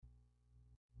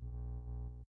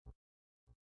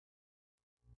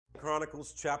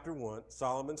Chronicles chapter 1,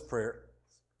 Solomon's prayer.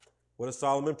 What does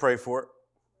Solomon pray for?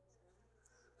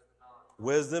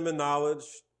 Wisdom and knowledge.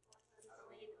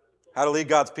 How to lead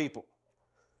God's people.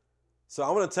 So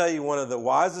I want to tell you one of the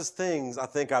wisest things I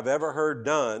think I've ever heard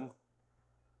done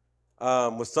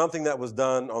was something that was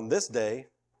done on this day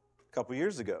a couple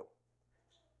years ago.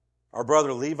 Our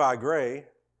brother Levi Gray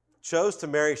chose to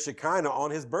marry Shekinah on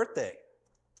his birthday.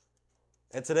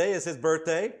 And today is his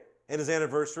birthday and his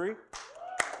anniversary.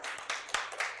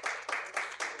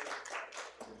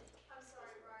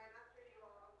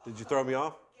 Did you throw me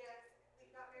off? Yeah, we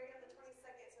got married on the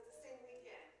 22nd, so the same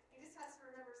weekend. He just has to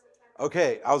remember September.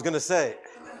 Okay, I was going to say,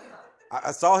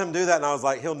 I saw him do that, and I was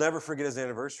like, he'll never forget his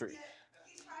anniversary. Yeah,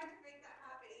 he tried to make that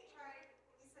happen. He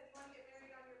said, you want to get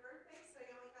married on your birthday? So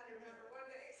he only had to remember one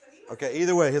day. Okay,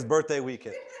 either way, his birthday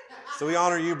weekend. So we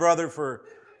honor you, brother, for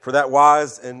that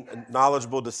wise and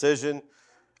knowledgeable decision.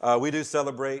 We do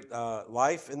celebrate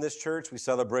life in this church. We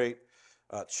celebrate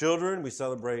children. We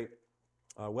celebrate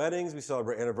weddings, we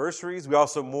celebrate anniversaries. We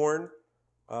also mourn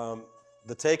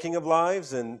the taking of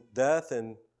lives and death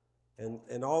and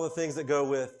all the things that go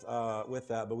with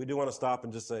that. But we do want to stop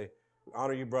and just say,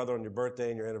 honor you, brother, on your birthday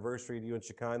and your anniversary, to you and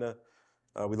Shekinah.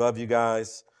 We love you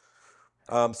guys.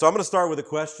 So I'm going to start with a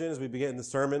question as we begin the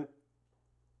sermon.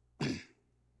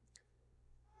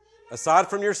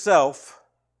 Aside from yourself,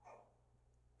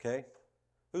 okay,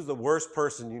 who's the worst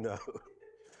person you know?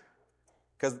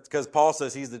 Because Paul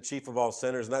says he's the chief of all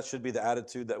sinners, and that should be the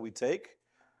attitude that we take.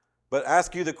 But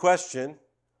ask you the question,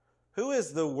 who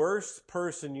is the worst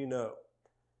person you know?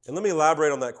 And let me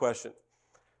elaborate on that question.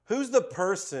 Who's the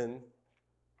person,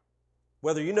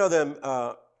 whether you know them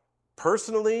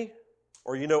personally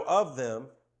or you know of them,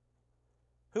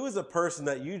 who is a person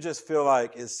that you just feel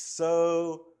like is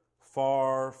so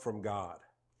far from God?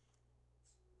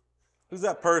 Who's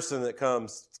that person that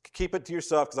comes? Keep it to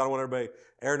yourself because I don't want everybody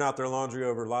airing out their laundry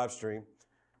over live stream.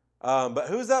 But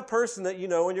who's that person that you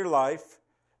know in your life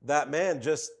that, man,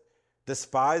 just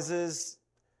despises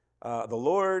the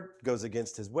Lord, goes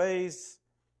against his ways,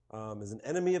 is an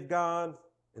enemy of God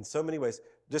in so many ways?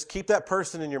 Just keep that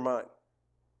person in your mind.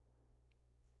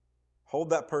 Hold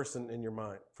that person in your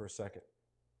mind for a second.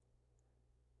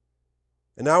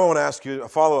 And now I want to ask you a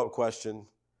follow-up question.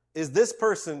 Is this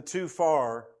person too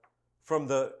far from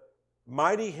the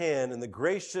mighty hand and the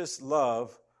gracious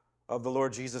love of the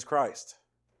Lord Jesus Christ?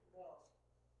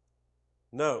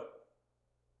 No.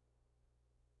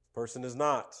 Person is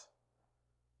not.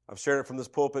 I've shared it from this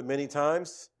pulpit many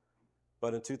times,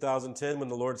 but in 2010, when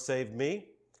the Lord saved me,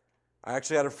 I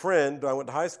actually had a friend I went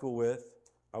to high school with.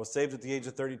 I was saved at the age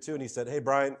of 32, and he said, hey,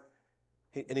 Brian,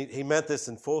 he meant this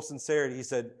in full sincerity. He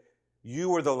said, you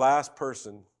were the last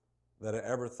person that I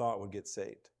ever thought would get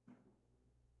saved.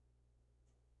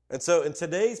 And so in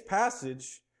today's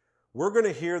passage, we're going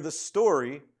to hear the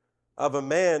story of a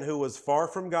man who was far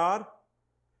from God.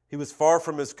 He was far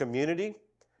from his community.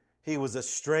 He was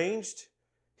estranged.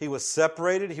 He was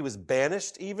separated. He was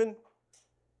banished even.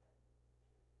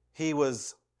 He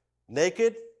was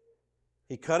naked.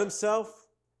 He cut himself.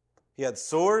 He had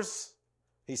sores.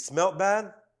 He smelt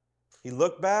bad. He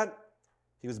looked bad.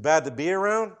 He was bad to be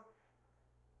around.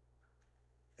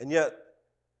 And yet,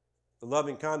 the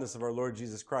loving kindness of our Lord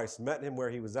Jesus Christ met him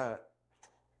where he was at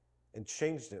and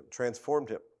changed him, transformed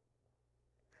him.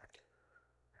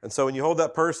 And so when you hold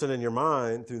that person in your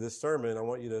mind through this sermon, I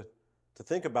want you to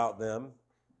think about them,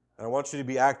 and I want you to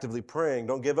be actively praying.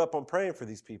 Don't give up on praying for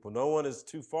these people. No one is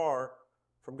too far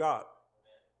from God.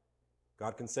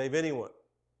 God can save anyone.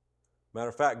 Matter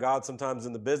of fact, God sometimes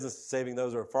in the business of saving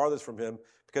those who are farthest from him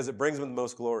because it brings him the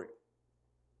most glory.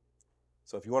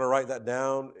 So if you want to write that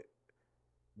down,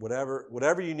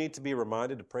 whatever you need to be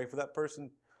reminded to pray for that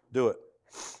person, do it.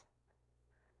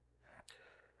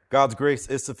 God's grace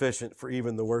is sufficient for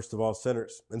even the worst of all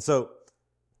sinners. And so,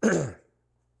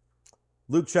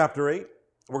 Luke chapter 8,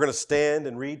 we're going to stand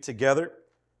and read together.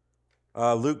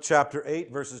 Luke chapter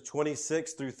 8, verses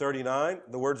 26 through 39.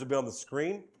 The words will be on the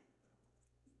screen.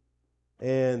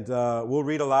 And we'll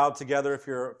read aloud together. If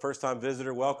you're a first-time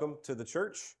visitor, welcome to the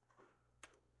church.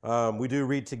 We do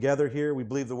read together here. We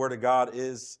believe the Word of God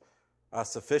is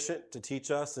sufficient to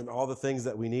teach us and all the things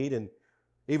that we need. And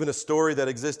even a story that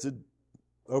existed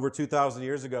over 2,000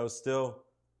 years ago is still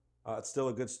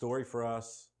a good story for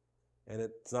us. And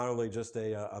it's not only just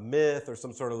a myth or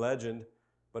some sort of legend,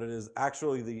 but it is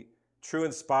actually the true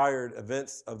inspired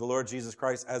events of the Lord Jesus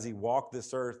Christ as he walked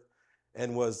this earth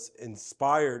and was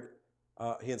inspired.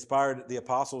 He inspired the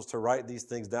apostles to write these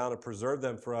things down and preserve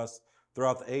them for us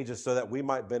throughout the ages so that we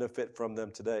might benefit from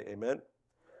them today. Amen?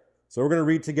 So we're going to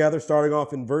read together, starting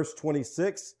off in verse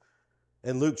 26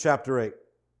 in Luke chapter 8.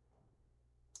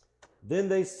 Then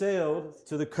they sailed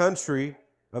to the country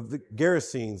of the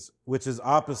Gerasenes, which is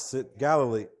opposite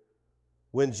Galilee.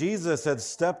 When Jesus had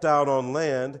stepped out on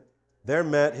land, there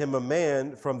met him a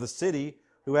man from the city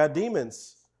who had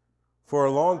demons. For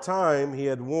a long time he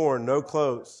had worn no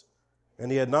clothes,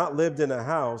 and he had not lived in a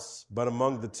house, but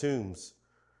among the tombs.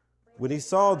 When he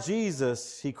saw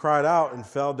Jesus, he cried out and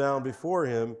fell down before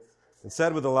him and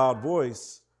said with a loud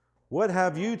voice, "What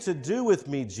have you to do with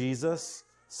me, Jesus,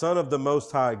 Son of the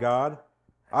Most High God?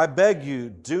 I beg you,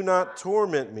 do not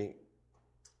torment me."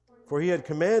 For he had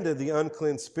commanded the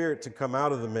unclean spirit to come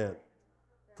out of the man.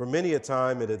 For many a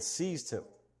time it had seized him.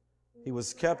 He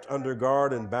was kept under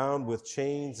guard and bound with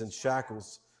chains and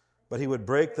shackles, but he would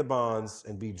break the bonds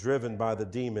and be driven by the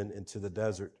demon into the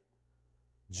desert.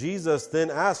 Jesus then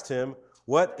asked him,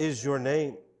 "What is your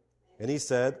name?" And he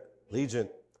said, "Legion,"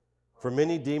 for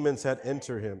many demons had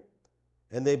entered him.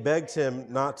 And they begged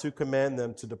him not to command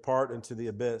them to depart into the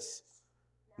abyss.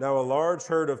 Now a large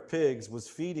herd of pigs was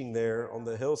feeding there on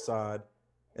the hillside,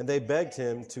 and they begged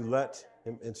him to let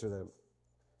him enter them.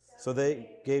 So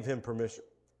they gave him permission.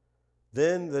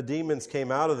 Then the demons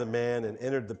came out of the man and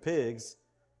entered the pigs,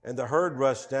 and the herd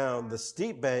rushed down the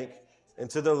steep bank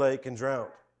into the lake and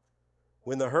drowned.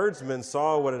 When the herdsmen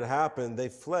saw what had happened, they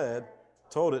fled,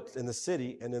 told it in the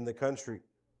city and in the country.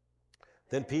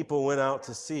 Then people went out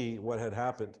to see what had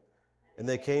happened, and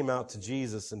they came out to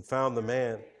Jesus and found the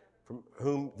man from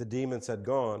whom the demons had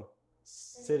gone,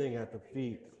 sitting at the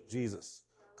feet of Jesus,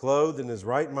 clothed in his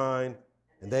right mind,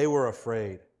 and they were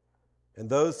afraid. And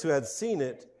those who had seen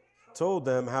it told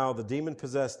them how the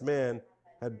demon-possessed man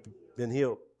had been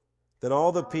healed. Then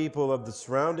all the people of the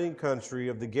surrounding country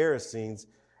of the Gerasenes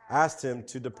asked him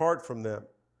to depart from them,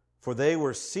 for they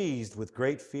were seized with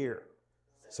great fear.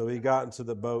 So he got into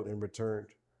the boat and returned.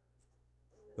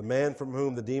 The man from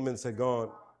whom the demons had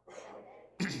gone.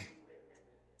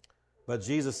 But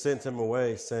Jesus sent him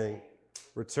away, saying,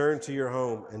 "Return to your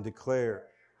home and declare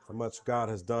how much God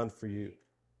has done for you."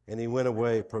 And he went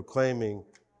away, proclaiming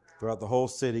throughout the whole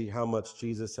city how much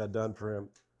Jesus had done for him.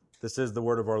 This is the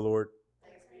word of our Lord.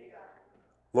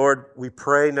 Lord, we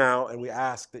pray now and we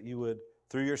ask that you would,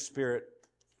 through your Spirit,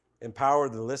 empower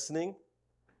the listening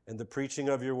and the preaching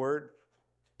of your word,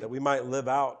 that we might live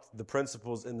out the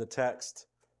principles in the text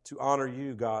to honor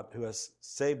you, God, who has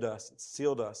saved us and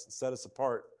sealed us and set us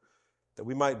apart, that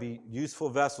we might be useful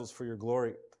vessels for your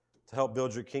glory to help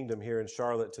build your kingdom here in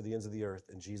Charlotte to the ends of the earth.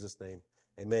 In Jesus' name,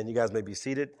 amen. You guys may be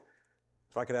seated.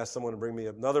 If I could ask someone to bring me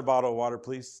another bottle of water,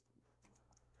 please.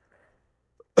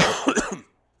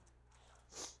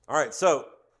 All right, so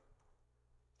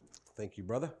thank you,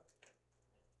 brother.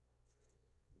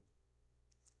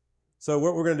 So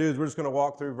what we're going to do is we're just going to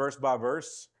walk through verse by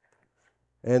verse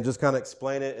and just kind of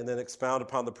explain it and then expound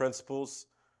upon the principles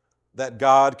that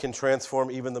God can transform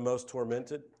even the most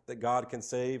tormented, that God can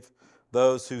save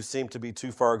those who seem to be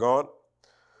too far gone.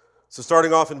 So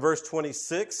starting off in verse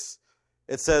 26,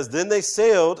 it says, "Then they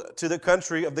sailed to the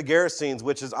country of the Gerasenes,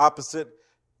 which is opposite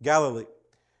Galilee."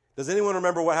 Does anyone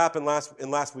remember what happened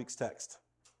in last week's text?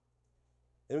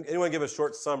 Anyone give a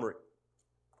short summary?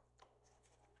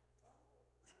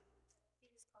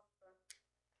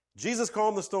 Jesus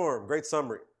calmed the storm. Great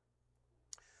summary.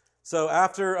 So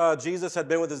after Jesus had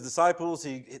been with his disciples,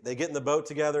 they get in the boat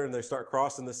together and they start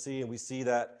crossing the sea, and we see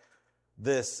that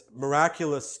this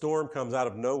miraculous storm comes out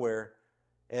of nowhere,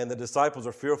 and the disciples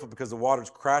are fearful because the water's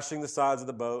crashing the sides of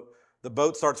the boat. The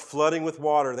boat starts flooding with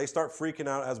water. They start freaking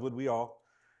out, as would we all.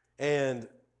 And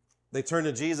they turn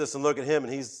to Jesus and look at him,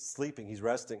 and he's sleeping. He's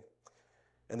resting.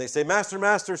 And they say, "Master,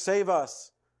 Master, save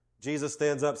us." Jesus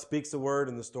stands up, speaks a word,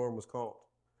 and the storm was calmed.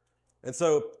 And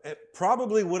so it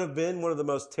probably would have been one of the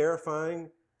most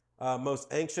terrifying, most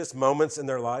anxious moments in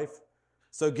their life.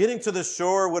 So getting to the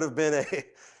shore would have been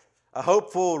a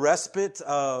hopeful respite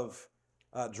of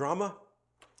drama.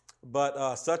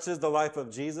 But such is the life of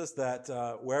Jesus that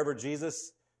wherever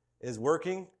Jesus is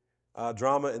working,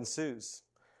 drama ensues.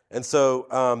 And so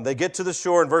they get to the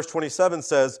shore, and verse 27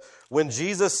 says, "When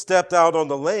Jesus stepped out on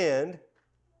the land,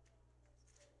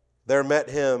 there met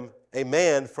him a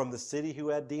man from the city who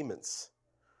had demons.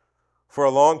 For a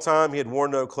long time he had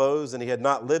worn no clothes, and he had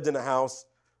not lived in a house,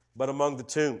 but among the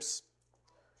tombs."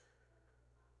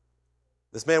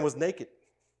 This man was naked.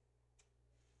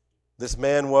 This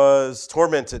man was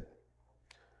tormented.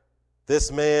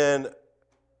 This man,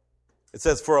 it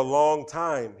says, for a long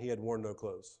time he had worn no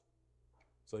clothes.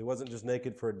 So he wasn't just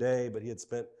naked for a day, but he had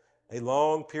spent a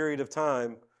long period of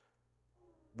time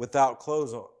without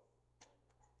clothes on.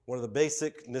 One of the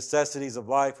basic necessities of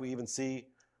life. We even see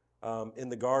in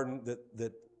the garden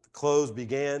that clothes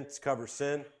began to cover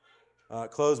sin.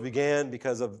 Clothes began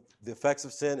because of the effects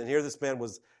of sin. And here this man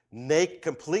was naked,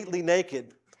 completely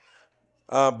naked,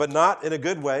 but not in a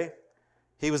good way.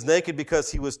 He was naked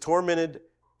because he was tormented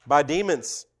by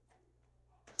demons.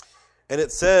 And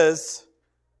it says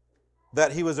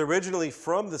that he was originally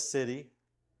from the city,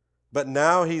 but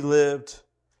now he lived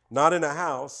not in a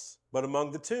house, but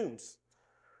among the tombs.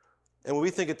 And when we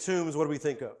think of tombs, what do we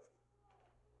think of?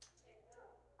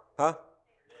 Huh?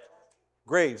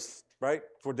 Graves, right?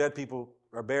 Where dead people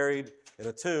are buried in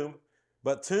a tomb.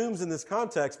 But tombs in this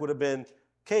context would have been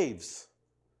caves.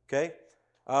 Okay?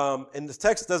 And the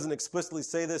text doesn't explicitly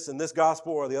say this in this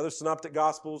gospel or the other synoptic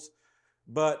gospels,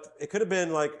 but it could have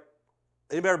been like,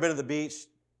 anybody ever been to the beach,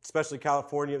 especially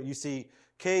California? You see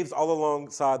caves all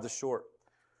alongside the shore.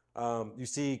 You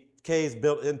see caves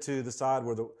built into the side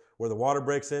where the water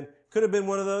breaks in. Could have been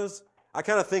one of those. I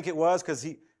kind of think it was because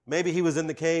maybe he was in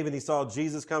the cave and he saw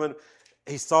Jesus coming.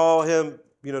 He saw him,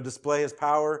 display his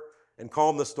power and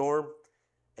calm the storm.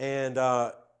 And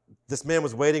this man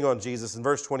was waiting on Jesus. And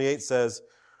verse 28 says,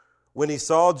 when he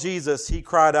saw Jesus, he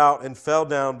cried out and fell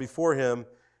down before him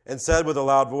and said with a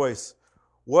loud voice,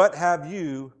 "What have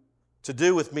you to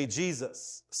do with me,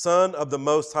 Jesus, Son of the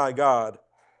Most High God?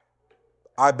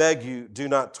 I beg you, do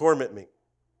not torment me."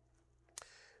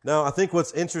 Now, I think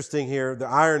what's interesting here, the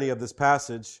irony of this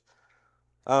passage,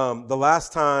 the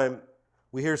last time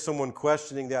we hear someone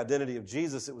questioning the identity of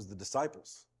Jesus, it was the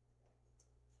disciples.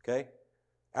 Okay?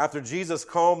 After Jesus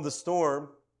calmed the storm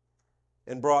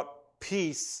and brought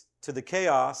peace to the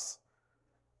chaos,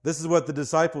 this is what the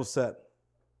disciples said.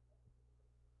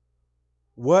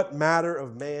 "What matter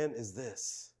of man is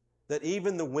this, that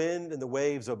even the wind and the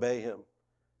waves obey him?"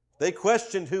 They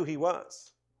questioned who he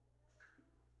was.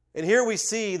 And here we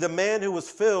see the man who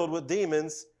was filled with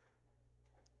demons,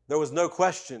 there was no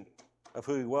question of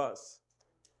who he was.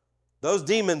 Those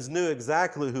demons knew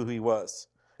exactly who he was,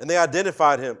 and they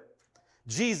identified him.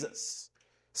 Jesus,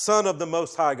 Son of the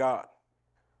Most High God.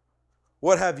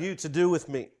 What have you to do with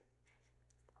me?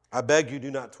 I beg you,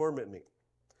 do not torment me.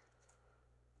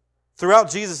 Throughout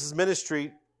Jesus'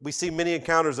 ministry, we see many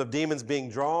encounters of demons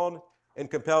being drawn and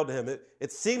compelled to him.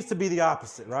 It seems to be the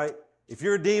opposite, right? If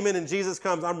you're a demon and Jesus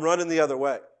comes, I'm running the other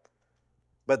way.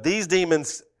 But these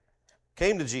demons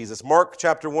came to Jesus. Mark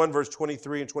chapter 1, verse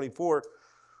 23 and 24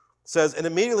 says, "And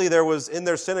immediately there was in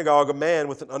their synagogue a man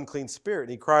with an unclean spirit.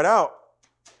 And he cried out,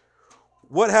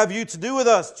 'What have you to do with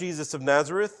us, Jesus of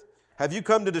Nazareth? Have you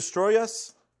come to destroy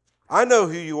us? I know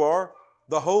who you are,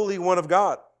 the Holy One of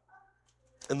God.'"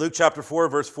 In Luke chapter 4,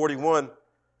 verse 41,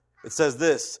 it says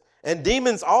this, "And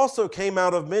demons also came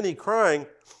out of many, crying,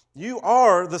 'You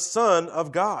are the Son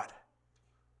of God.'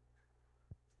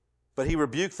 But he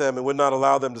rebuked them and would not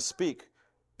allow them to speak,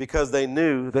 because they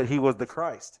knew that he was the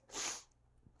Christ."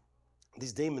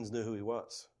 These demons knew who he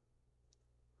was.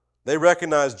 They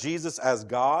recognized Jesus as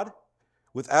God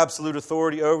with absolute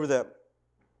authority over them.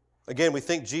 Again, we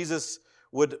think Jesus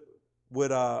would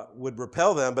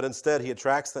repel them, but instead he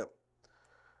attracts them.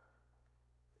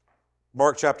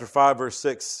 Mark chapter 5, verse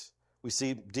 6, we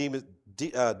see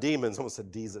demons, almost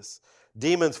said Jesus,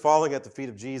 demons falling at the feet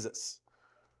of Jesus.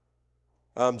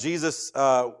 Jesus,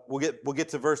 we'll get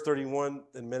to verse 31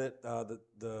 in a minute.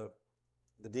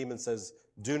 The demon says,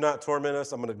 "Do not torment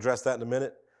us." I'm going to address that in a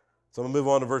minute. So I'm going to move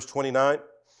on to verse 29. It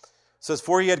says,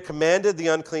 "For he had commanded the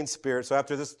unclean spirit." So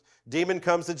after this demon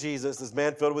comes to Jesus, this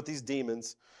man filled with these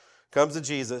demons comes to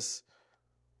Jesus,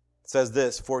 it says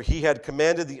this, "For he had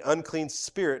commanded the unclean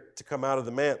spirit to come out of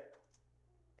the man."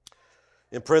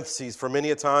 In parentheses, "For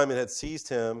many a time it had seized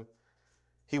him.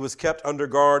 He was kept under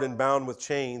guard and bound with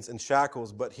chains and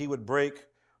shackles, but he would break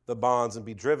the bonds and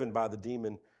be driven by the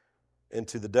demon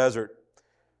into the desert."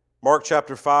 Mark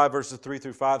chapter 5, verses 3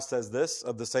 through 5 says this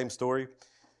of the same story.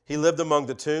 "He lived among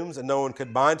the tombs, and no one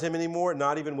could bind him anymore,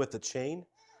 not even with a chain.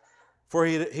 For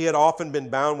he had often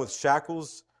been bound with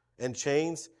shackles and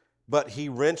chains, but he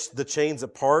wrenched the chains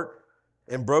apart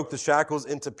and broke the shackles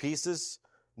into pieces.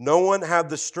 No one had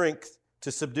the strength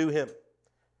to subdue him.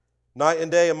 Night and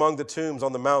day among the tombs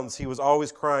on the mountains, he was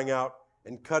always crying out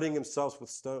and cutting himself with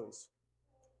stones."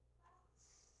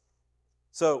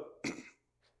 So,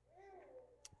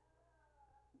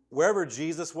 wherever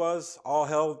Jesus was, all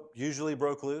hell usually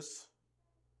broke loose.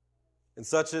 And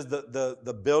such is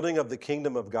the building of the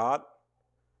kingdom of God.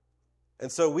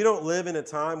 And so we don't live in a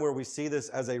time where we see this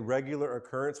as a regular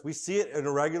occurrence. We see it in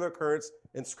a regular occurrence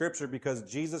in Scripture because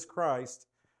Jesus Christ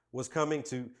was coming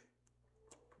to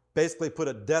basically put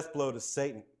a death blow to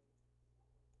Satan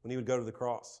when he would go to the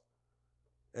cross.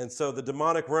 And so the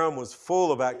demonic realm was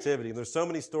full of activity. There's so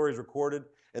many stories recorded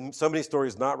and so many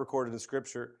stories not recorded in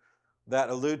Scripture that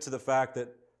allude to the fact that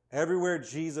Everywhere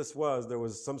Jesus was, there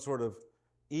was some sort of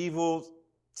evil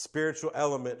spiritual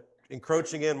element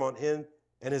encroaching in on him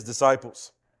and his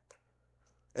disciples.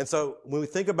 And so when we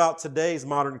think about today's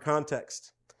modern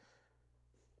context,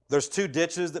 there's two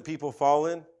ditches that people fall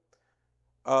in.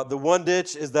 The one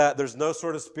ditch is that there's no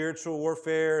sort of spiritual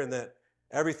warfare and that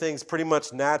everything's pretty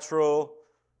much natural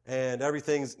and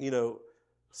everything's,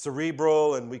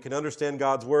 cerebral, and we can understand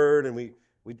God's word and we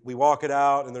walk it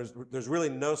out, and there's really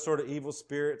no sort of evil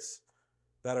spirits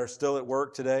that are still at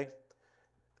work today.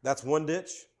 That's one ditch.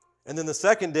 And then the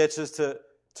second ditch is to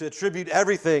attribute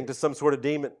everything to some sort of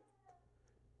demon.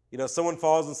 Someone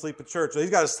falls asleep at church. So he's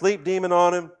got a sleep demon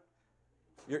on him.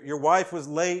 Your wife was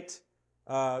late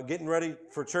getting ready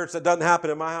for church. That doesn't happen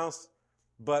at my house,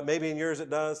 but maybe in yours it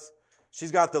does.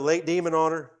 She's got the late demon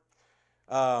on her.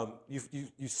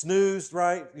 You snoozed,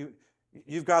 right?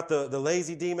 You've got the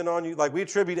lazy demon on you. Like, we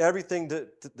attribute everything to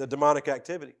the demonic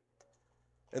activity.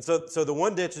 And so the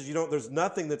one ditch is there's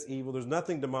nothing that's evil, there's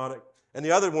nothing demonic, and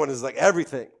the other one is like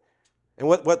everything. And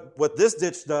what this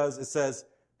ditch does, it says,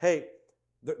 hey,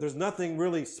 there's nothing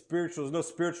really spiritual, there's no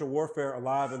spiritual warfare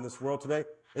alive in this world today.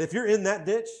 And if you're in that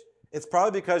ditch, it's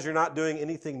probably because you're not doing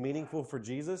anything meaningful for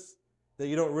Jesus, that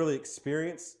you don't really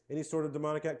experience any sort of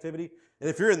demonic activity. And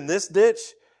if you're in this ditch,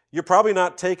 you're probably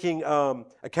not taking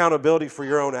accountability for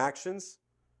your own actions,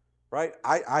 right?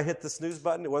 I hit the snooze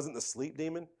button. It wasn't the sleep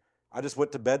demon. I just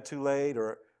went to bed too late,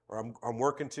 or I'm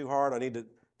working too hard. I need to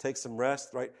take some rest,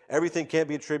 right? Everything can't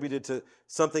be attributed to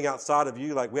something outside of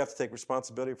you. Like, we have to take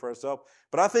responsibility for ourselves.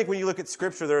 But I think when you look at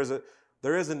Scripture,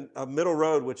 there is a middle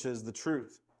road, which is the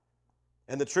truth.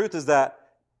 And the truth is that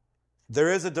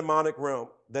there is a demonic realm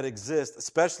that exists,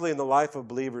 especially in the life of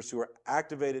believers who are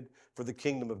activated for the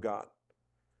kingdom of God.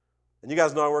 And you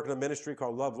guys know I work in a ministry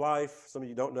called Love Life. Some of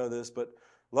you don't know this, but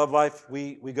Love Life,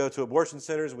 we go to abortion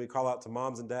centers and we call out to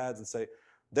moms and dads and say,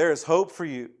 there is hope for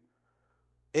you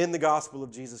in the gospel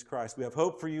of Jesus Christ. We have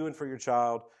hope for you and for your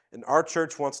child, and our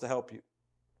church wants to help you.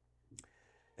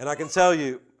 And I can tell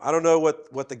you, I don't know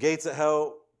what the gates of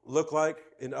hell look like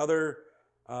in other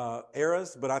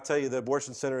eras, but I tell you, the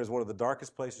abortion center is one of the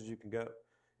darkest places you can go.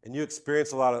 And you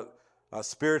experience a lot of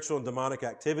spiritual and demonic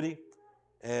activity,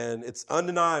 and it's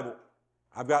undeniable.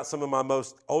 I've got some of my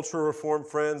most ultra-reformed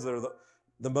friends that are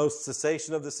the most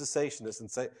cessation of the cessationists, and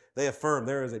say they affirm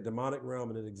there is a demonic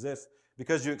realm and it exists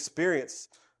because you experience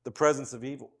the presence of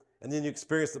evil, and then you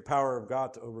experience the power of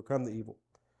God to overcome the evil.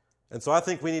 And so I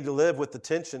think we need to live with the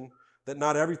tension that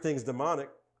not everything's demonic,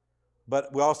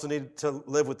 but we also need to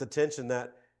live with the tension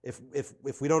that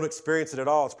if we don't experience it at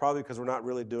all, it's probably because we're not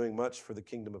really doing much for the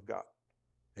kingdom of God.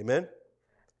 Amen?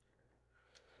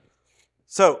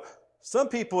 So some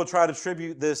people will try to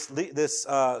attribute this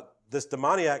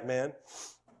demoniac man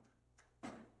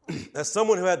as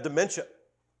someone who had dementia,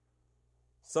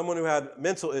 someone who had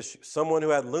mental issues, someone who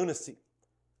had lunacy,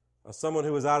 someone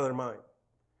who was out of their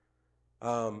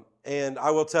mind. And I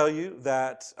will tell you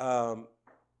that I'm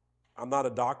not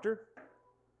a doctor,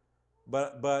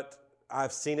 but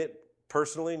I've seen it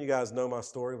personally, and you guys know my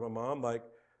story with my mom. Like,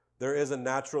 there is a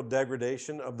natural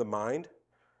degradation of the mind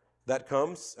that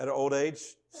comes at an old age,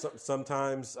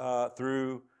 sometimes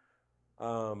through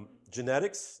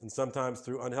genetics and sometimes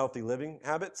through unhealthy living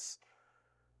habits.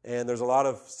 And there's a lot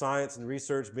of science and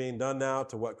research being done now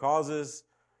to what causes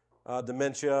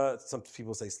dementia. Some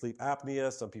people say sleep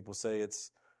apnea. Some people say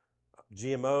it's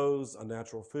GMOs,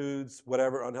 unnatural foods,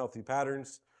 whatever, unhealthy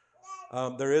patterns.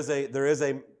 There is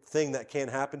a thing that can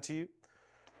happen to you.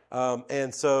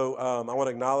 And so I want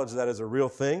to acknowledge that as a real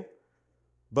thing.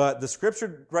 But the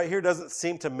scripture right here doesn't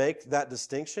seem to make that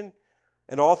distinction.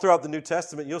 And all throughout the New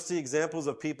Testament, you'll see examples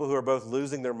of people who are both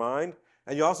losing their mind,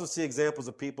 and you also see examples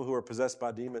of people who are possessed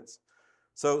by demons.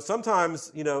 So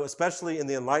sometimes, especially in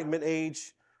the Enlightenment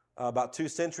age, about 2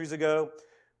 centuries ago,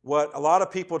 what a lot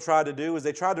of people tried to do is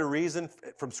they tried to reason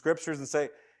from scriptures and say,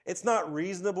 it's not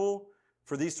reasonable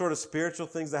for these sort of spiritual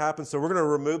things to happen, so we're going to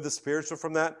remove the spiritual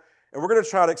from that, and we're going to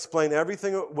try to explain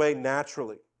everything away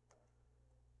naturally.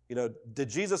 Did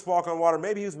Jesus walk on water?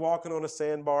 Maybe he was walking on a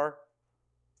sandbar.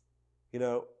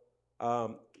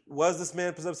 Was this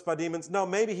man possessed by demons? No,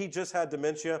 maybe he just had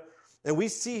dementia. And we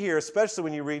see here, especially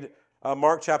when you read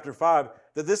Mark chapter 5,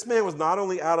 that this man was not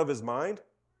only out of his mind,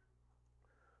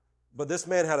 but this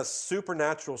man had a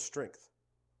supernatural strength,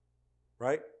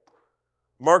 right?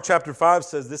 Mark chapter 5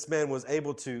 says this man was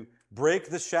able to break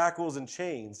the shackles and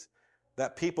chains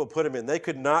that people put him in. They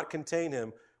could not contain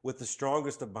him with the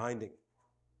strongest of binding.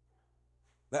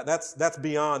 That's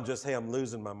beyond just, hey, I'm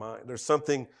losing my mind. There's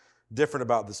something different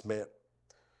about this man.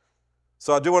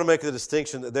 So I do want to make the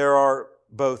distinction that there are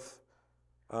both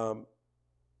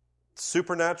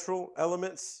supernatural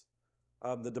elements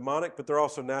the demonic, but there are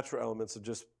also natural elements of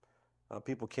just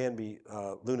people can be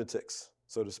lunatics,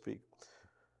 so to speak.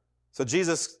 So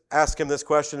Jesus asked him this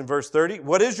question in verse 30,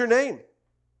 "What is your name?"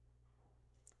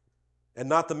 And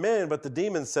not the man, but the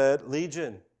demon said,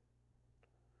 "Legion."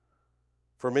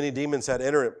 For many demons had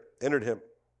entered him.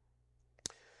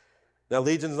 Now,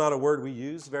 legion is not a word we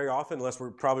use very often, unless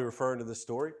we're probably referring to this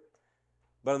story.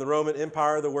 But in the Roman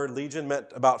Empire, the word legion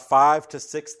meant about 5,000 to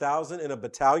 6,000 in a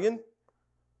battalion.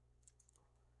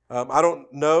 I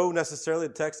don't know necessarily,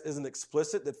 the text isn't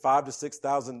explicit that 5,000 to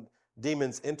 6,000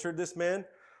 demons entered this man,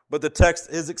 but the text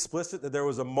is explicit that there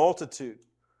was a multitude.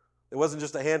 It wasn't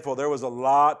just a handful, there was a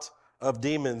lot of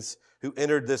demons who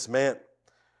entered this man.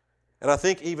 And I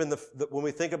think even when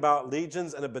we think about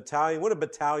legions and a battalion, what do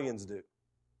battalions do?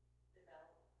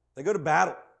 They go to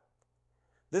battle.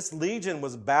 This legion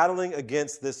was battling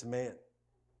against this man.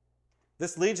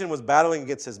 This legion was battling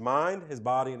against his mind, his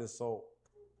body, and his soul.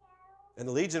 And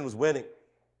the legion was winning.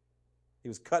 He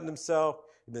was cutting himself.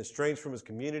 He'd been estranged from his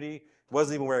community. He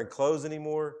wasn't even wearing clothes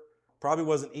anymore. Probably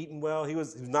wasn't eating well. He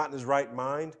was not in his right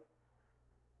mind.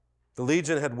 The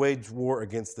legion had waged war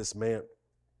against this man.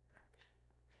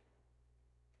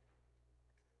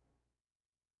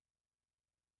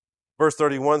 Verse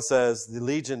 31 says, the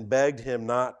legion begged him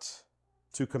not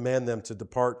to command them to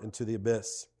depart into the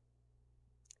abyss.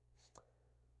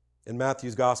 In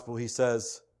Matthew's gospel, he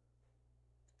says,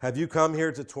 "Have you come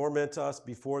here to torment us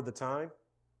before the time?"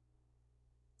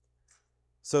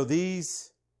 So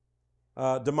these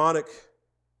demons,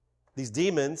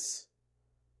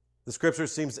 the scripture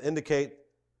seems to indicate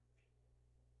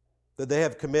that they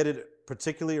have committed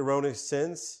particularly erroneous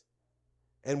sins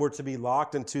and were to be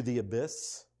locked into the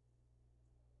abyss.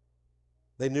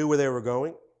 They knew where they were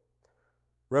going.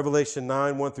 Revelation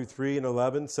 9, 1 through 3 and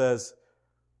 11 says,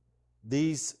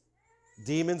 these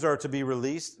demons are to be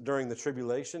released during the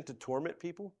tribulation to torment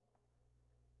people.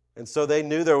 And so they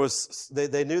knew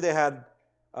they knew they had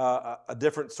a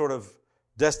different sort of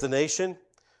destination.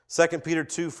 2 Peter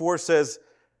 2:4 says,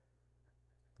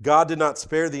 God did not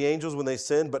spare the angels when they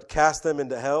sinned, but cast them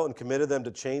into hell and committed them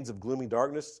to chains of gloomy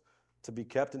darkness to be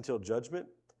kept until judgment.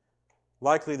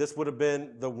 Likely this would have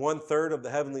been the 1/3 of the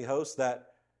heavenly host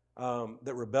that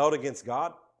rebelled against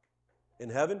God in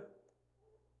heaven.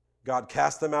 God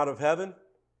cast them out of heaven.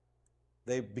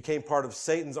 They became part of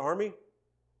Satan's army.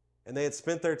 And they had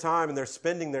spent their time, and they're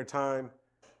spending their time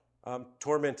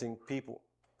tormenting people.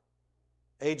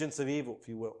 Agents of evil, if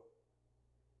you will.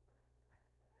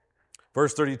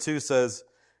 Verse 32 says,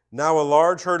 now a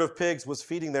large herd of pigs was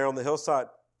feeding there on the hillside.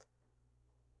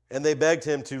 And they begged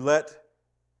him to let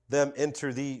them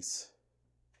enter these.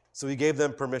 So he gave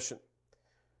them permission.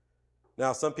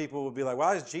 Now some people would be like,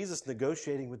 why is Jesus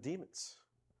negotiating with demons?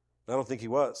 I don't think he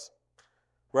was.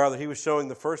 Rather, he was showing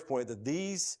the first point that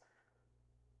these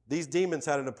demons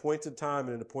had an appointed time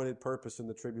and an appointed purpose in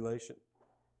the tribulation.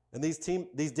 And these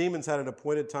demons had an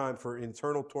appointed time for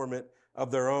eternal torment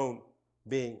of their own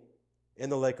being in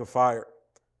the lake of fire.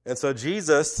 And so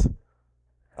Jesus,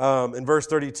 in verse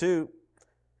 32,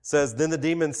 says, then the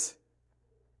demons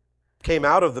came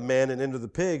out of the man and into the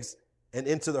pigs and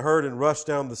into the herd and rushed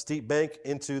down the steep bank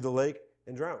into the lake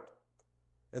and drowned.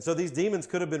 And so these demons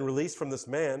could have been released from this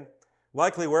man.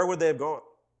 Likely, where would they have gone?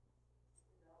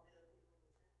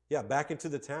 Yeah, back into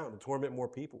the town to torment more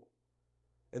people.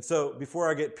 And so before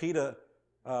I get PETA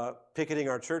picketing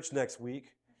our church next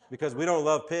week, because we don't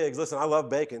love pigs. Listen, I love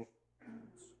bacon.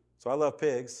 So I love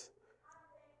pigs.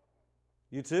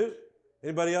 You too?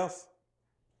 Anybody else?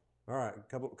 All right,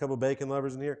 a couple bacon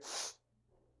lovers in here.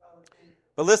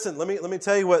 But listen, let me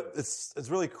tell you what it's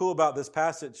really cool about this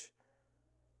passage.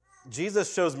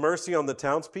 Jesus shows mercy on the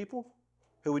townspeople,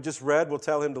 who we just read will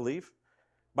tell him to leave,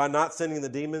 by not sending the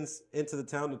demons into the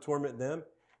town to torment them.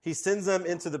 He sends them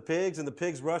into the pigs, and the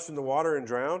pigs rush in the water and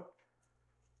drown.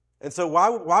 And so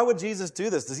why would Jesus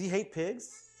do this? Does he hate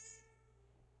pigs?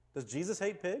 Does Jesus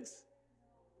hate pigs?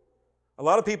 A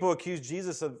lot of people accuse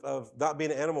Jesus of not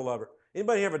being an animal lover.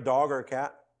 Anybody here have a dog or a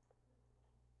cat?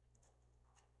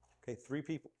 Okay, 3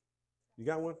 people. You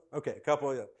got one? Okay, a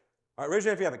couple of you. All right, raise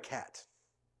your hand if you have a cat.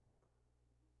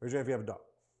 Raise your hand if you have a dog.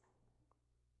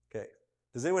 Okay.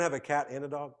 Does anyone have a cat and a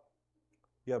dog?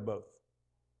 You have both.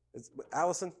 It's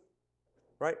Allison,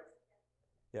 right?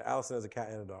 Yeah, Allison has a cat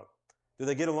and a dog. Do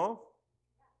they get along?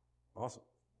 Awesome.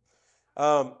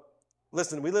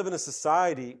 Listen, we live in a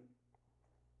society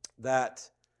that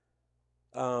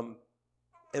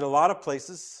in a lot of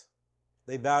places,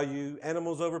 they value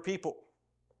animals over people.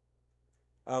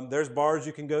 There's bars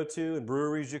you can go to and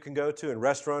breweries you can go to and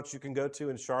restaurants you can go to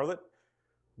in Charlotte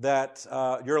that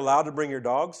you're allowed to bring your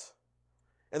dogs.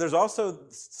 And there's also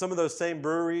some of those same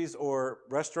breweries or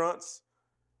restaurants,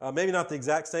 maybe not the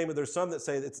exact same, but there's some that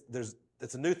say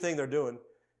it's a new thing they're doing.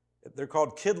 They're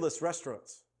called kidless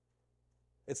restaurants.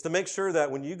 It's to make sure that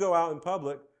when you go out in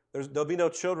public, there'll be no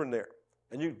children there.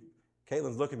 And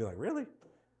Caitlin's looking at me like, really?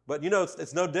 But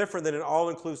it's no different than an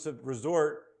all-inclusive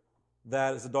resort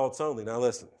that is adults only. Now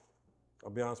listen,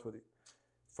 I'll be honest with you.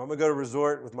 If I'm going to go to a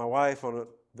resort with my wife on a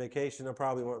vacation, I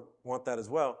probably want that as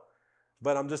well.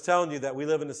 But I'm just telling you that we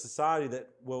live in a society that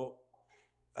will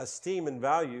esteem and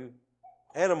value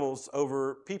animals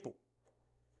over people.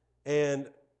 And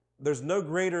there's no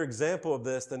greater example of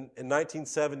this than in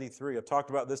 1973. I've talked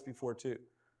about this before too.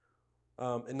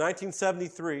 In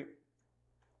 1973,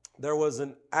 there was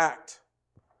an act.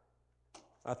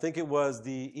 I think it was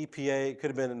the EPA. It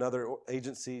could have been another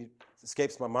agency. It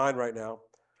escapes my mind right now.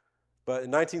 But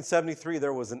in 1973,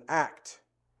 there was an act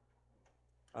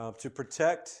to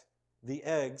protect the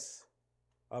eggs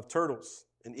of turtles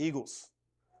and eagles.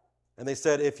 And they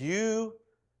said, if you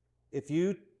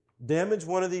damage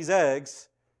one of these eggs,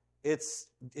 it's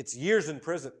years in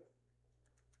prison.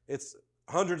 It's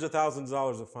hundreds of thousands of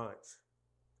dollars of fines.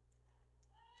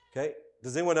 Okay?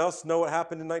 Does anyone else know what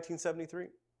happened in 1973?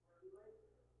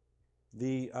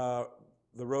 The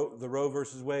Roe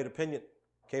versus Wade opinion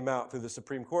came out through the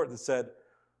Supreme Court that said,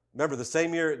 remember, the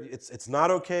same year, it's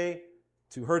not okay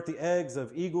to hurt the eggs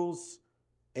of eagles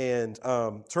and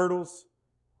turtles,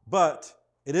 but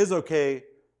it is okay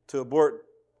to abort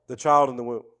the child in the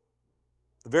womb.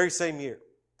 The very same year.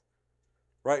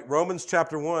 Right? Romans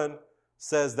chapter 1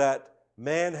 says that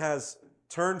man has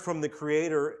turned from the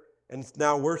Creator and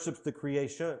now worships the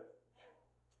creation.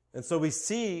 And so we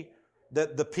see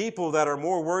that the people that are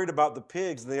more worried about the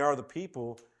pigs than they are the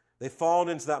people, they've fallen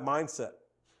into that mindset.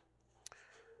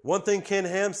 One thing Ken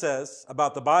Ham says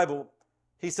about the Bible,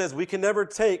 he says we can never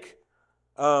take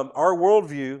our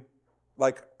worldview,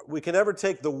 like we can never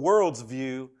take the world's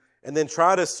view and then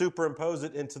try to superimpose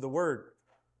it into the Word.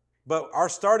 But our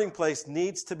starting place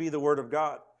needs to be the Word of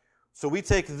God. So we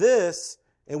take this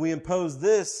and we impose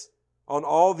this on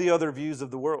all the other views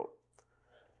of the world.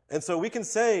 And so we can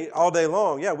say all day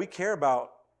long, yeah, we care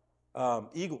about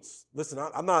eagles. Listen,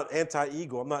 I'm not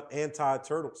anti-eagle. I'm not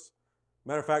anti-turtles.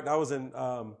 Matter of fact, I was in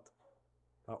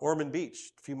Ormond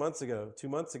Beach a few months ago, 2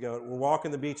 months ago. We're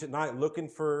walking the beach at night looking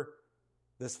for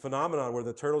this phenomenon where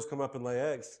the turtles come up and lay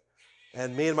eggs.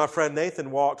 And me and my friend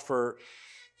Nathan walked for,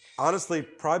 honestly,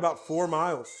 probably about 4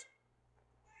 miles.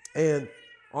 And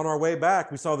on our way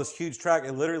back, we saw this huge track.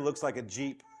 It literally looks like a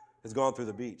Jeep has gone through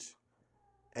the beach.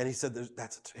 And he said,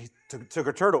 he took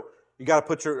a turtle. You got to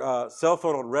put your cell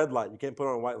phone on red light. You can't put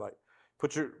it on white light.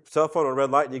 Put your cell phone on red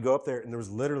light and you go up there, and there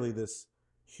was literally this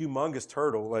humongous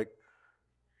turtle, like,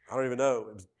 I don't even know,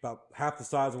 it was about half the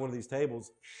size of one of these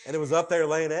tables, and it was up there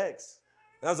laying eggs.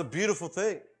 That was a beautiful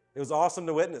thing. It was awesome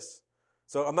to witness.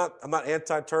 So I'm not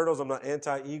anti-turtles, I'm not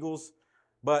anti-eagles,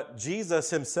 but Jesus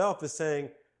himself is saying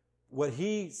what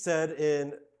he said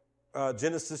in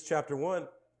Genesis chapter 1,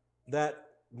 that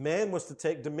man was to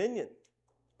take dominion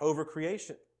over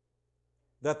creation.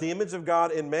 That the image of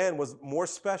God in man was more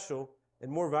special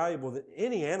and more valuable than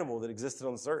any animal that existed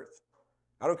on this earth.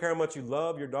 I don't care how much you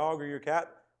love your dog or your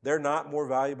cat, they're not more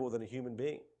valuable than a human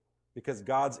being. Because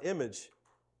God's image,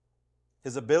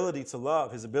 his ability to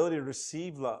love, his ability to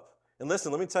receive love. And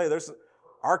listen, let me tell you,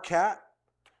 our cat,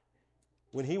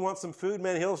 when he wants some food,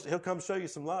 man, he'll come show you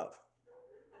some love.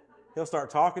 He'll start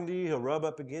talking to you, he'll rub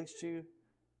up against you.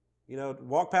 You know,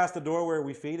 walk past the door where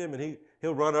we feed him, and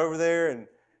he'll run over there, and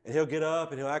he'll get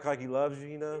up, and he'll act like he loves you,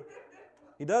 you know.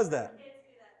 He does that.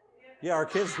 Yeah, our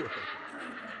kids do.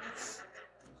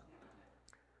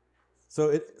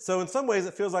 So in some ways,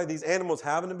 it feels like these animals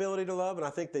have an ability to love, and I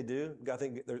think they do. I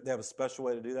think they have a special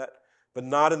way to do that, but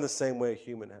not in the same way a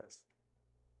human has.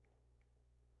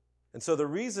 And so the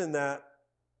reason that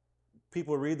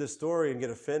people read this story and get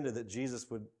offended that Jesus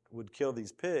would kill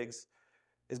these pigs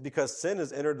is because sin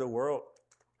has entered the world,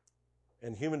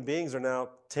 and human beings are now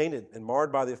tainted and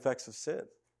marred by the effects of sin.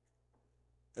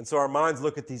 And so our minds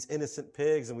look at these innocent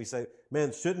pigs and we say,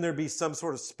 man, shouldn't there be some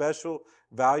sort of special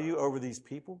value over these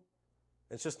people?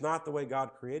 It's just not the way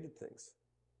God created things.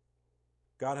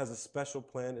 God has a special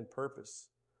plan and purpose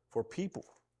for people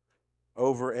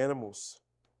over animals.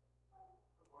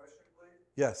 Question,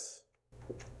 please? Yes.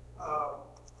 I'm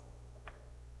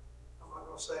not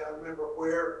going to say I remember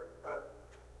where, but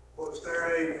was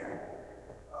there a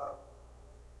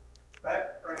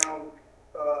background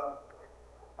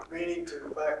meaning to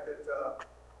the fact that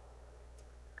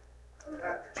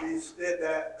after Jesus did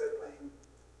that the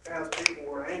townspeople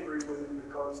were angry with him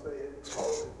because they had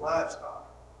exposed his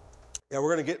livestock? Yeah,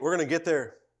 we're gonna get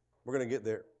there. We're going to get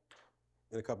there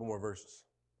in a couple more verses.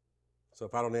 So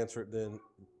if I don't answer it, then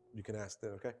you can ask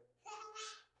then, okay?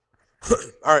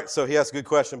 All right, so he asked a good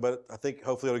question, but I think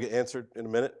hopefully it'll get answered in a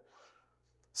minute.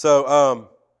 So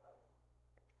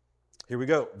here we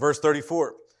go. Verse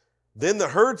 34. Then the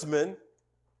herdsmen,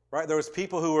 right, there was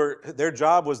people who were, their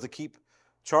job was to keep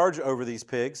charge over these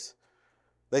pigs.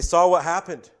 They saw what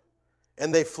happened,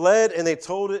 and they fled, and they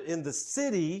told it in the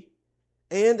city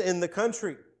and in the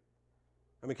country.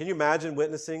 I mean, can you imagine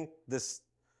witnessing this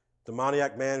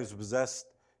demoniac man who's possessed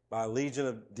by a legion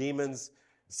of demons,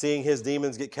 seeing his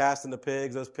demons get cast into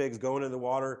pigs, those pigs going into the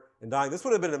water and dying? This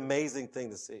would have been an amazing thing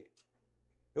to see. It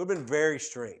would have been very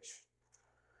strange.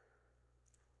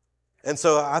 And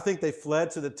so I think they fled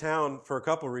to the town for a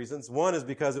couple of reasons. One is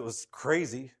because it was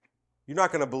crazy. You're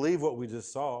not going to believe what we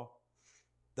just saw.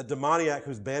 The demoniac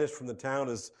who's banished from the town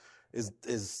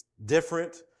is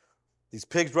different. These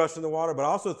pigs rushed in the water, but I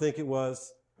also think it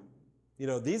was,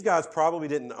 these guys probably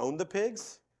didn't own the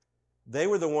pigs. They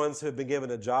were the ones who had been given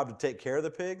a job to take care of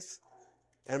the pigs.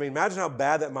 And I mean, imagine how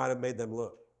bad that might have made them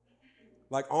look.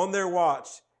 Like on their watch,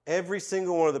 every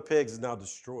single one of the pigs is now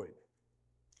destroyed.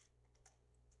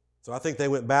 So I think they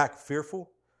went back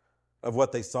fearful of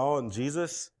what they saw in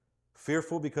Jesus,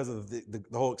 fearful because of the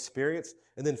whole experience,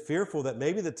 and then fearful that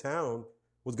maybe the town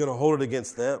was going to hold it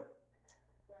against them.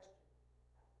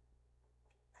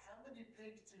 How many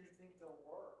pigs do you think there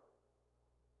were?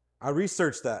 I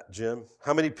researched that, Jim,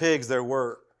 how many pigs there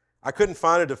were. I couldn't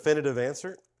find a definitive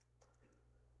answer.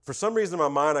 For some reason in my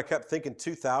mind, I kept thinking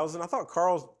 2,000. I thought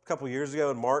Carl a couple years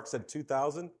ago and Mark said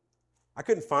 2,000. I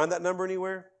couldn't find that number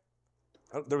anywhere.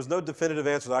 There was no definitive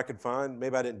answer that I could find.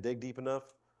 Maybe I didn't dig deep enough.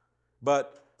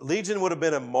 But legion would have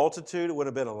been a multitude. It would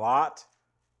have been a lot.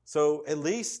 So at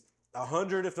least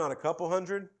 100, if not a couple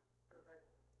hundred.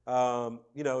 And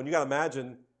you got to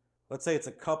imagine, let's say it's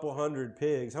a couple hundred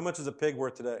pigs. How much is a pig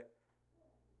worth today?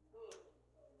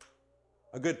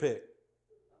 A good pig.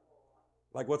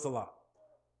 Like what's a lot?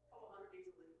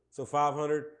 So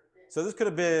 500. So this could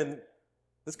have been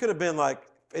like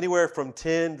anywhere from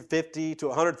 $10, $50 to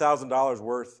 $100,000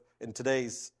 worth in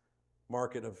today's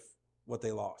market of what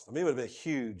they lost. I mean, it would have been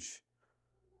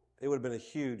a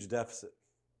huge deficit.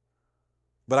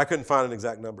 But I couldn't find an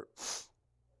exact number.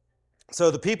 So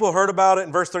the people heard about it,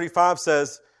 and verse 35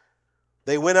 says,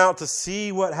 they went out to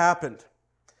see what happened.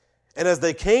 And as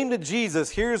they came to Jesus,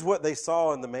 here's what they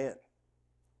saw in the man.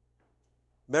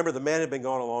 Remember, the man had been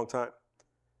gone a long time.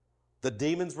 The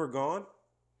demons were gone.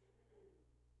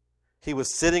 He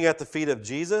was sitting at the feet of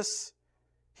Jesus.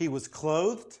 He was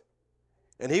clothed.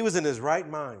 And he was in his right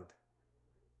mind.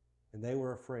 And they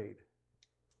were afraid.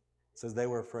 It says they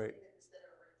were afraid.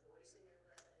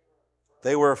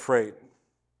 They were afraid.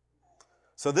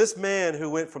 So this man who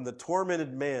went from the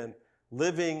tormented man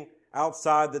living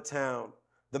outside the town,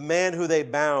 the man who they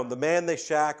bound, the man they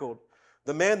shackled,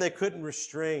 the man they couldn't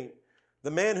restrain,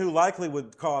 the man who likely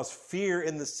would cause fear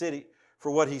in the city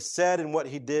for what he said and what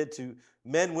he did to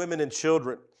men, women, and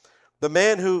children, the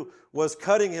man who was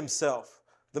cutting himself,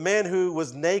 the man who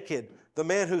was naked, the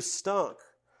man who stunk,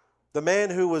 the man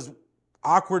who was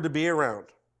awkward to be around.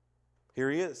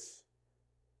 Here he is,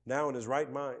 now in his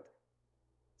right mind,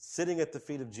 sitting at the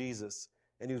feet of Jesus,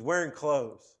 and he was wearing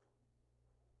clothes.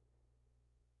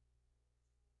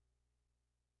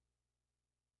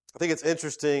 I think it's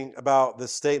interesting about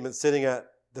this statement, sitting at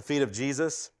the feet of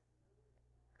Jesus.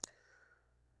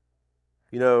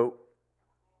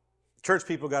 Church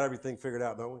people got everything figured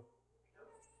out, don't we?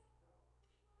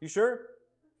 You sure?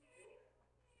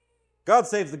 God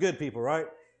saves the good people, right?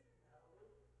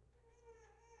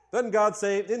 Isn't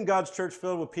God's church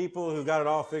filled with people who got it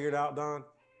all figured out, Don?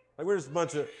 Like we're just a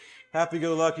bunch of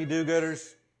happy-go-lucky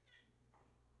do-gooders.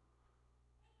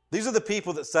 These are the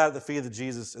people that sat at the feet of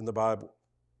Jesus in the Bible.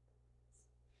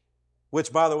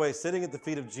 Which, by the way, sitting at the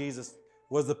feet of Jesus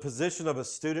was the position of a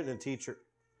student and teacher.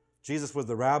 Jesus was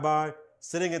the rabbi.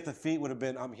 Sitting at the feet would have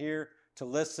been, I'm here to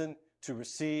listen, to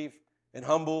receive, in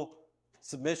humble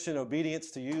submission, obedience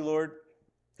to you, Lord.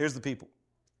 Here's the people.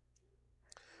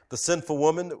 The sinful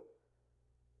woman,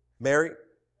 Mary.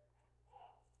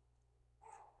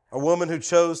 A woman who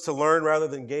chose to learn rather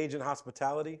than engage in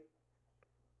hospitality.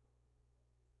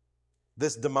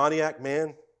 This demoniac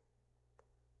man.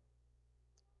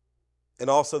 And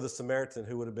also the Samaritan,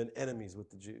 who would have been enemies with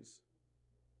the Jews.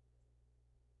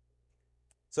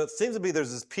 So it seems to be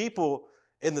there's this people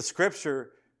in the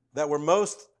Scripture that were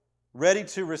most ready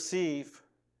to receive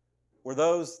were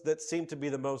those that seemed to be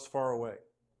the most far away.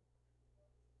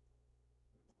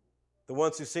 The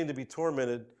ones who seemed to be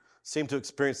tormented seemed to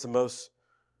experience the most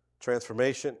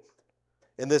transformation.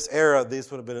 In this era, these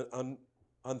would have been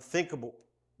unthinkable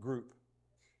group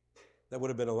that would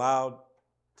have been allowed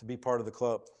to be part of the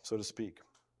club, so to speak.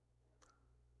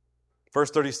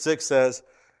 Verse 36 says,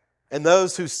 and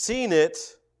those who seen it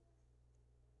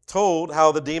told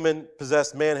how the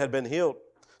demon-possessed man had been healed.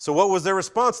 So what was their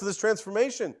response to this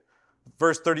transformation?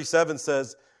 Verse 37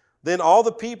 says, then all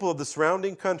the people of the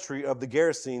surrounding country of the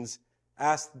Gerasenes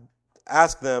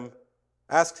asked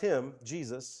him,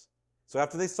 Jesus. So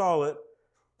after they saw it,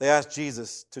 they asked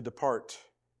Jesus to depart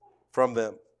from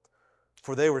them,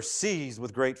 for they were seized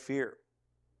with great fear.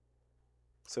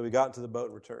 So he got into the boat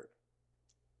and returned.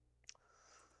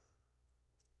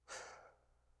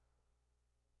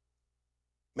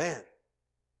 Man,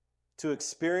 to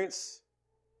experience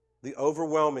the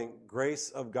overwhelming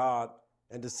grace of God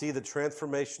and to see the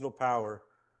transformational power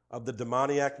of the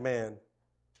demoniac man,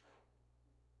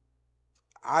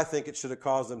 I think it should have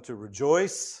caused them to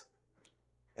rejoice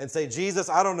and say, Jesus,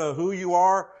 I don't know who you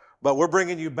are, but we're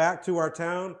bringing you back to our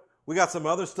town. We got some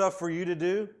other stuff for you to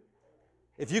do.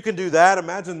 If you can do that,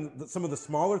 imagine some of the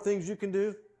smaller things you can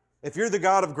do. If you're the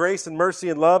God of grace and mercy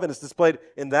and love and it's displayed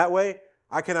in that way,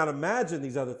 I cannot imagine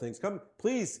these other things.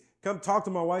 Please come talk to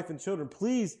my wife and children.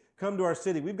 Please come to our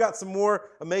city. We've got some more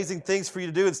amazing things for you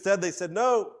to do. Instead, they said,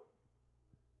 no.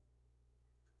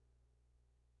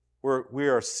 We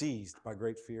are seized by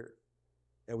great fear,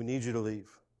 and we need you to leave.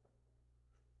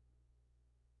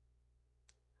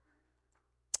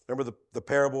 Remember the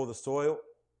parable of the soil,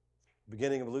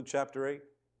 beginning of Luke chapter 8?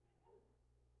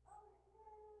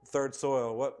 Third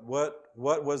soil.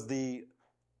 What was the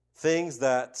things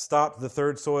that stopped the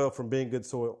third soil from being good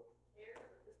soil?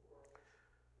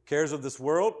 Cares of this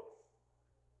world.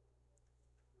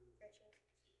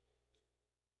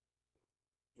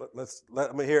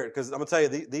 Let me hear it, because I'm going to tell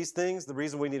you, these things, the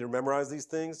reason we need to memorize these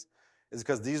things is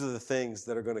because these are the things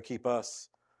that are going to keep us.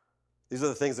 These are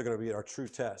the things that are going to be our true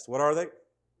test. What are they?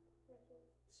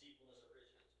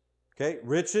 Okay,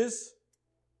 riches,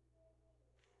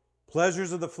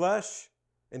 pleasures of the flesh,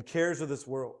 and cares of this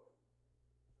world.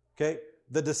 Okay,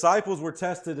 the disciples were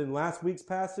tested in last week's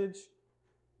passage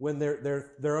when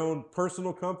their own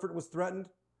personal comfort was threatened.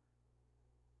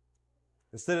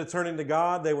 Instead of turning to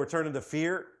God, they were turning to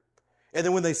fear. And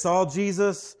then when they saw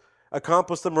Jesus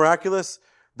accomplish the miraculous,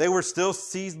 they were still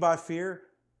seized by fear.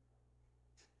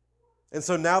 And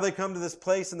so now they come to this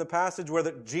place in the passage where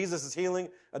Jesus is healing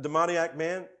a demoniac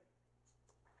man.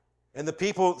 And the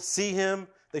people see him.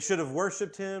 They should have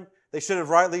worshiped him. They should have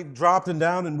rightly dropped him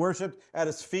down and worshiped at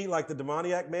his feet like the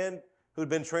demoniac man who'd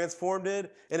been transformed did.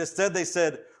 And instead they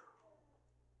said,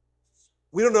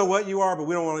 we don't know what you are, but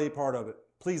we don't want any part of it.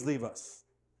 Please leave us.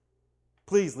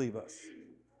 Please leave us.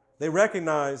 They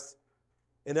recognized,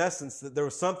 in essence, that there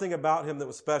was something about him that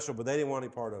was special, but they didn't want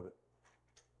any part of it.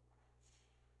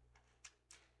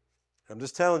 I'm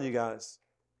just telling you guys,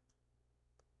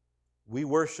 we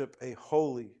worship a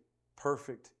holy,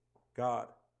 perfect God.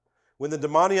 When the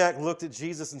demoniac looked at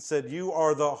Jesus and said,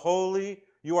 the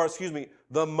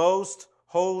most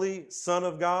holy Son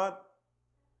of God,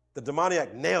 the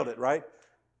demoniac nailed it, right?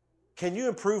 Can you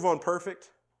improve on perfect?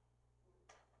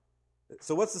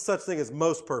 So what's the such thing as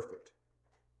most perfect?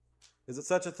 Is it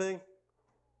such a thing?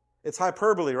 It's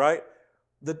hyperbole, right?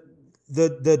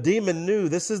 The demon knew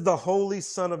this is the holy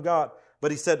Son of God, but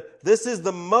he said, this is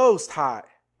the most high.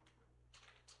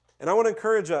 And I want to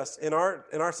encourage us, in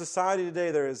our society today,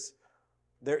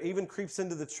 there even creeps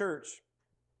into the church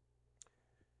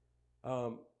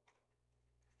a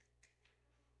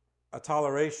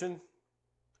toleration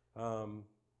of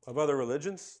other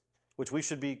religions, which we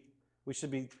should be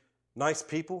nice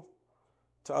people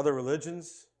to other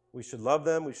religions. We should love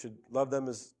them. We should love them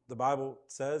as the Bible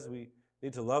says. We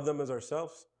need to love them as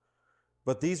ourselves.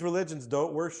 But these religions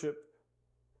don't worship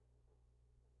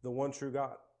the one true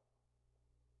God.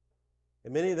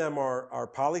 And many of them are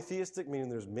polytheistic, meaning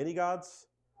there's many gods.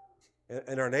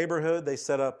 In our neighborhood, they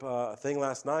set up a thing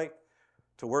last night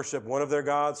to worship one of their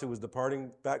gods who was departing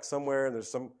back somewhere, and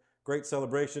there's some great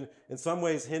celebration. In some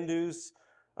ways, Hindus,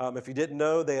 if you didn't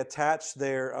know, they attach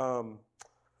their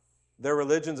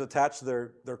religions attach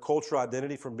their cultural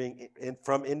identity from being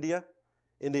from India.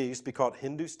 India used to be called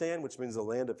Hindustan, which means the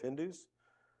land of Hindus.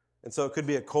 And so it could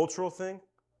be a cultural thing.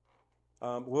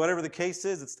 Whatever the case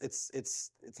is,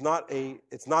 it's not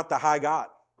the high God.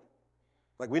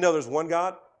 Like, we know there's one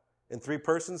God in three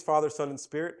persons, Father, Son, and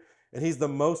Spirit, and He's the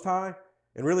Most High.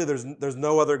 And really, there's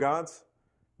no other gods.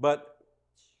 But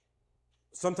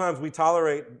sometimes we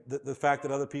tolerate the fact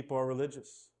that other people are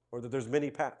religious or that there's many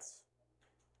paths.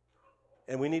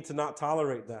 And we need to not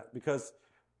tolerate that, because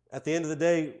at the end of the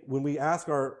day, when we ask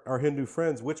our Hindu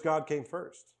friends which God came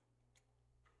first,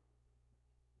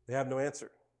 they have no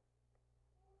answer.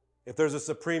 If there's a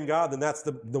supreme God, then that's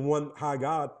the one high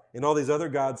God, and all these other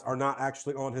gods are not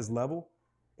actually on his level,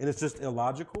 and it's just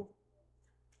illogical.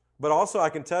 But also, I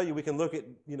can tell you, we can look at,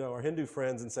 our Hindu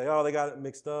friends and say, oh, they got it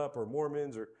mixed up, or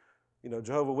Mormons, or,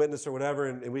 Jehovah's Witness, or whatever,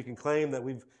 and we can claim that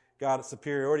we've got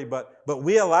superiority. But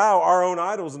we allow our own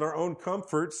idols and our own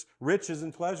comforts, riches,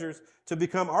 and pleasures to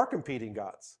become our competing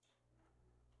gods.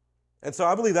 And so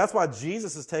I believe that's why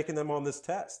Jesus is taking them on this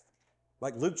test.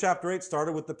 Like Luke chapter 8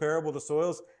 started with the parable of the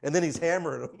soils, and then he's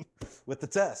hammering them with the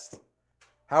test.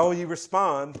 How will you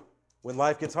respond when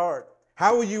life gets hard?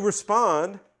 How will you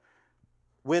respond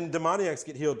when demoniacs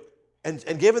get healed? And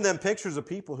giving them pictures of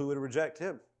people who would reject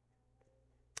him.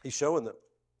 He's showing them.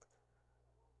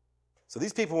 So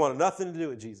these people wanted nothing to do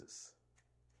with Jesus.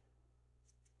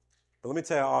 But let me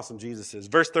tell you how awesome Jesus is.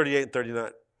 Verse 38 and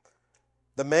 39.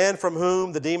 The man from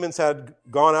whom the demons had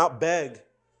gone out begged.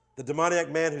 The demoniac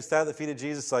man who sat at the feet of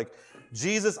Jesus, like,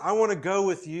 Jesus, I want to go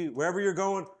with you. Wherever you're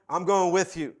going, I'm going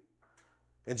with you.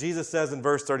 And Jesus says in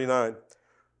verse 39,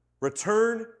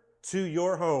 return to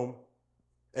your home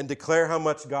and declare how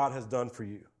much God has done for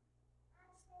you.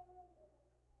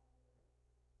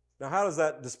 Now, how does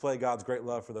that display God's great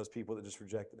love for those people that just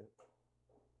rejected him?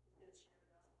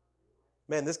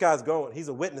 Man, this guy's going. He's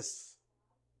a witness.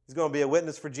 He's going to be a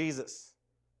witness for Jesus.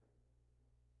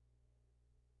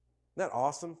 Isn't that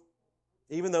awesome?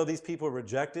 Even though these people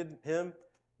rejected him,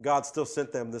 God still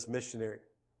sent them this missionary,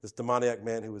 this demoniac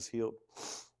man who was healed.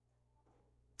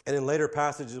 And in later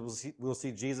passages, we'll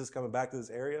see Jesus coming back to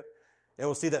this area, and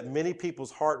we'll see that many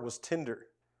people's heart was tender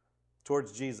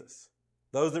towards Jesus.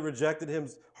 Those that rejected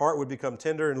him's heart would become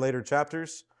tender in later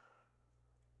chapters.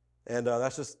 And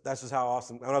that's just how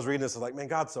awesome. When I was reading this, I was like, man,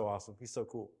 God's so awesome. He's so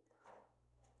cool.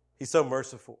 He's so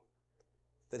merciful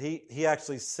that he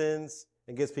actually sins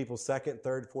and gives people second,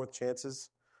 third, fourth chances.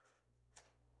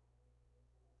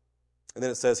 And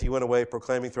then it says he went away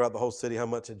proclaiming throughout the whole city how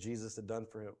much Jesus had done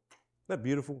for him. Isn't that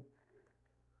beautiful?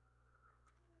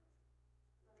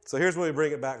 So here's where we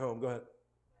bring it back home. Go ahead.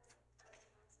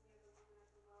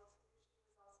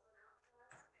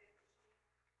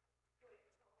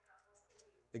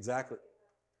 Exactly.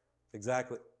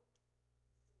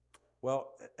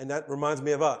 Well, and that reminds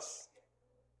me of us,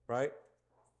 right?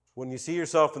 When you see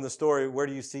yourself in the story, where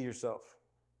do you see yourself?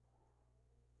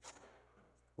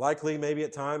 Likely, maybe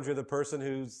at times you're the person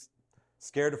who's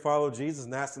scared to follow Jesus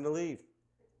and asks him to leave,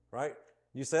 right?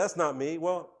 You say, that's not me.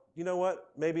 Well, you know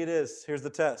what? Maybe it is. Here's the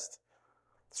test.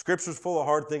 Scripture's full of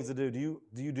hard things to do. Do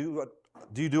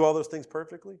you do all those things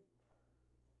perfectly?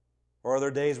 Or are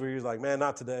there days where you're like, man,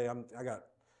 not today. I got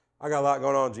a lot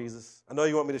going on, Jesus. I know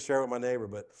you want me to share it with my neighbor,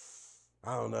 but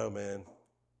I don't know, man.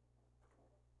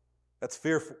 That's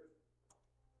fearful.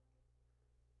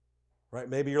 Right?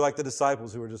 Maybe you're like the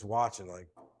disciples who are just watching, like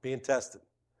being tested.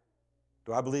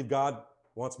 Do I believe God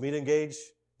wants me to engage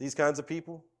these kinds of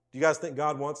people? Do you guys think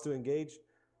God wants us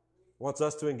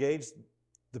to engage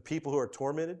the people who are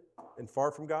tormented and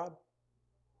far from God?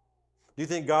 Do you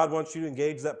think God wants you to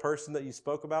engage that person that you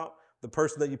spoke about, the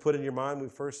person that you put in your mind when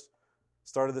we first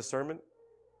started this sermon? Do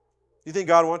you think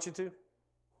God wants you to?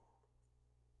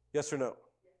 Yes or no?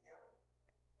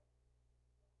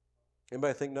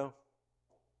 Anybody think no?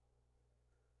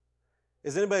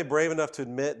 Is anybody brave enough to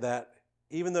admit that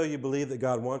even though you believe that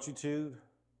God wants you to,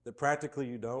 that practically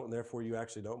you don't, and therefore you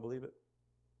actually don't believe it?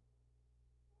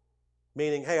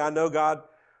 Meaning, hey, I know God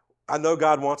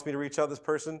wants me to reach out to this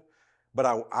person, but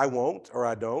I won't or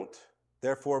I don't.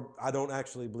 Therefore, I don't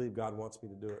actually believe God wants me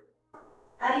to do it.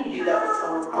 How do you do that with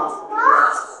someone's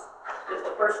lost? Because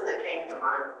the person that came to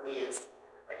mind for me is,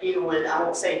 even when, I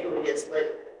won't say who it is,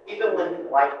 but even when his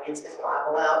wife gets his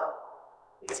Bible out,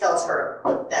 he tells her,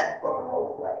 put that book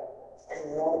away,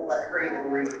 and won't let her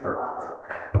even read her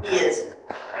Bible. He is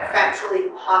factually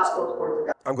hostile towards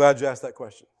God. I'm glad you asked that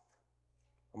question.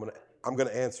 I'm going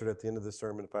to answer it at the end of this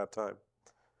sermon if I have time.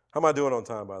 How am I doing on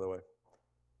time, by the way?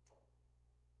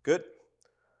 Good?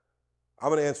 I'm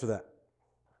going to answer that.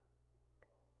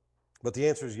 But the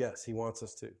answer is yes, he wants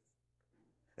us to.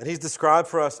 And he's described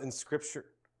for us in Scripture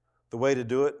the way to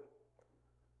do it.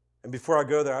 And before I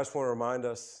go there, I just want to remind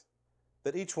us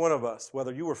that each one of us,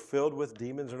 whether you were filled with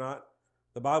demons or not,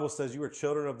 the Bible says you are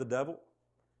children of the devil.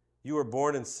 You were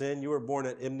born in sin. You were born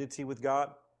at enmity with God.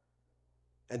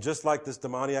 And just like this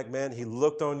demoniac man, he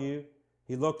looked on you.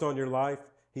 He looked on your life.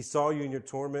 He saw you in your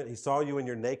torment. He saw you in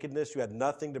your nakedness. You had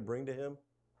nothing to bring to him.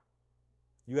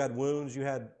 You had wounds. You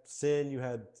had sin. You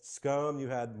had scum. You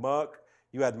had muck.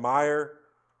 You had mire.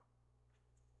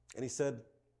 And he said,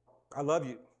 I love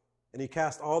you. And he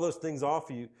cast all those things off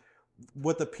of you.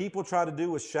 What the people tried to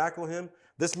do was shackle him.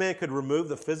 This man could remove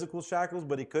the physical shackles,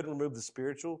 but he couldn't remove the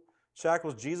spiritual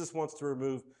shackles. Jesus wants to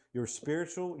remove your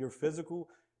spiritual, your physical,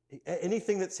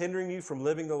 anything that's hindering you from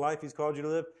living the life he's called you to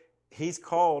live. He's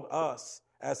called us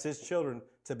as his children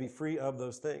to be free of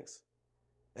those things.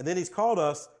 And then he's called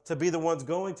us to be the ones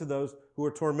going to those who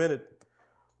are tormented.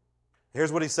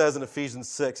 Here's what he says in Ephesians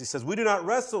 6. He says, we do not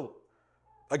wrestle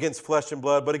against flesh and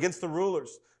blood, but against the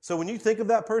rulers. So when you think of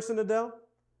that person, Adele,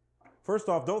 first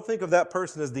off, don't think of that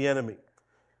person as the enemy.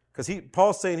 Because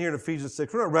Paul's saying here in Ephesians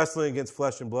 6, we're not wrestling against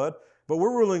flesh and blood, but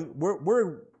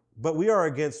we are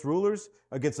against rulers,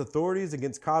 against authorities,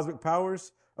 against cosmic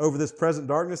powers over this present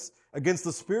darkness, against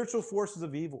the spiritual forces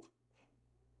of evil.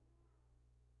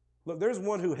 Look, there's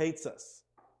one who hates us.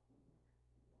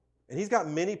 And he's got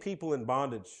many people in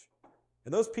bondage.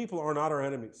 And those people are not our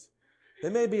enemies. They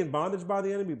may be in bondage by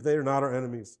the enemy, but they are not our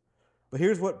enemies. But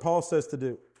here's what Paul says to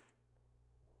do.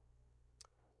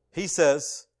 He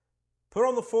says, put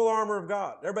on the full armor of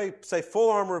God. Everybody say, full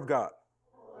armor of God.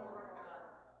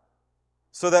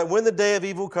 So that when the day of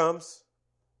evil comes,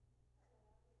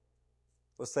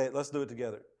 let's say it, let's do it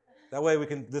together. That way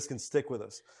this can stick with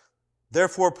us.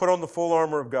 Therefore, put on the full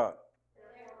armor of God.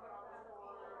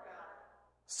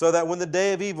 So that when the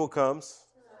day of evil comes,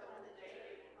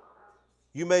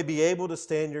 you may be able to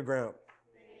stand your ground.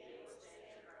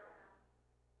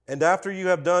 And after you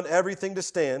have done everything to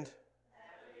stand,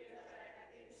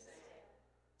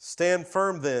 stand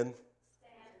firm then,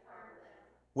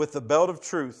 with the belt of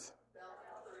truth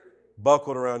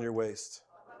buckled around your waist,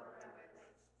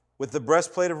 with the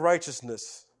breastplate of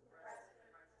righteousness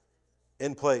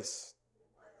in place,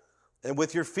 and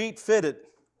with your feet fitted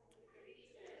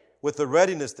with the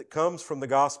readiness that comes from the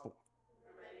gospel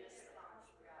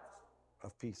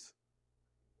of peace.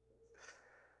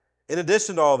 In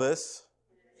addition to all this,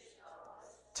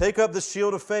 take up the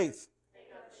shield of faith,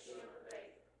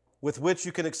 with which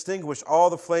you can extinguish all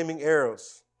the flaming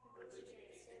arrows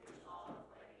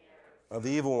of the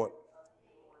evil one.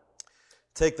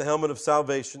 Take the helmet of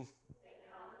salvation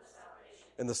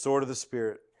and the sword of the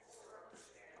Spirit,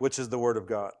 which is the Word of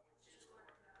God.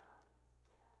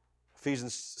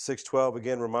 Ephesians 6:12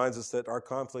 again reminds us that our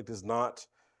conflict is not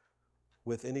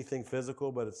with anything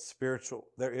physical, but it's spiritual.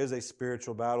 There is a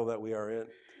spiritual battle that we are in.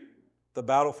 The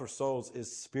battle for souls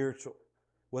is spiritual.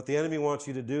 What the enemy wants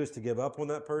you to do is to give up on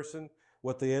that person.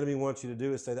 What the enemy wants you to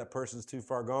do is say that person's too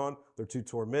far gone. They're too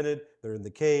tormented. They're in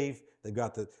the cave. They've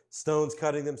got the stones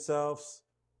cutting themselves.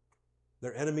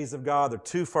 They're enemies of God. They're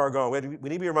too far gone. We need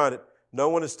to be reminded, no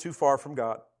one is too far from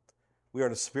God. We are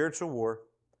in a spiritual war.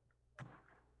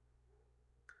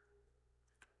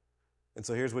 And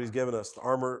so here's what he's given us. The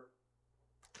armor,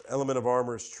 element of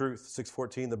armor is truth.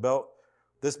 6:14, the belt.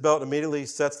 This belt immediately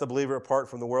sets the believer apart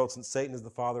from the world, since Satan is the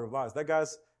father of lies. That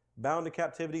guy's bound to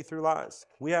captivity through lies.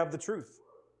 We have the truth.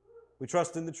 We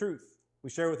trust in the truth. We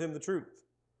share with him the truth.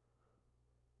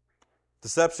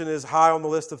 Deception is high on the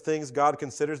list of things God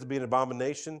considers to be an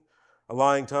abomination. A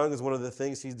lying tongue is one of the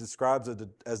things he describes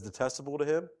as detestable to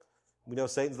him. We know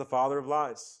Satan's the father of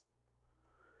lies.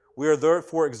 We are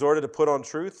therefore exhorted to put on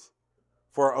truth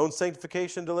for our own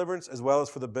sanctification and deliverance, as well as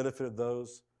for the benefit of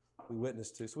those we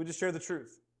witness to. So we just share the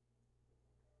truth.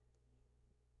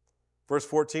 Verse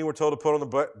 14, we're told to put on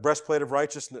the breastplate of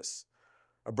righteousness.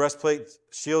 A breastplate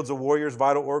shields a warrior's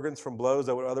vital organs from blows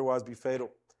that would otherwise be fatal.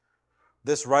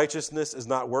 This righteousness is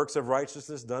not works of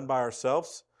righteousness done by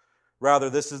ourselves. Rather,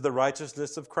 this is the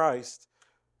righteousness of Christ,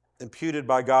 imputed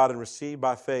by God and received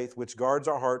by faith, which guards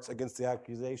our hearts against the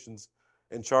accusations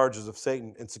and charges of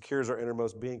Satan and secures our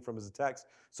innermost being from his attacks.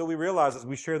 So we realize as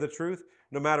we share the truth,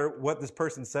 no matter what this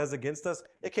person says against us,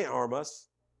 it can't harm us.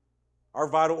 Our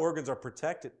vital organs are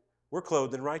protected. We're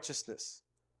clothed in righteousness.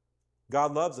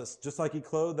 God loves us. Just like he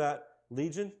clothed that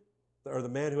legion, or the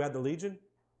man who had the legion,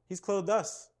 he's clothed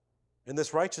us in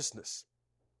this righteousness.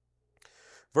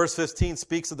 Verse 15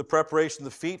 speaks of the preparation of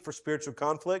the feet for spiritual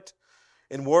conflict.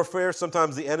 In warfare,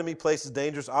 sometimes the enemy places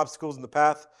dangerous obstacles in the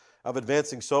path of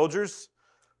advancing soldiers.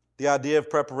 The idea of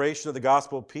preparation of the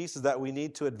gospel of peace is that we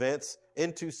need to advance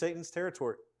into Satan's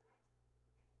territory,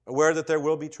 aware that there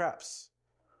will be traps.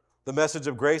 The message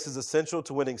of grace is essential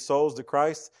to winning souls to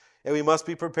Christ, and we must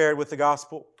be prepared with the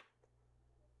gospel.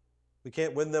 We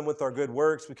can't win them with our good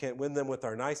works. We can't win them with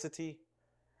our nicety.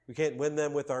 We can't win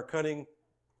them with our cunning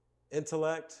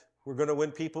intellect. We're going to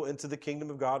win people into the kingdom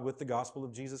of God with the gospel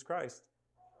of Jesus Christ.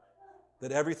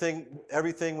 That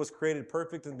everything was created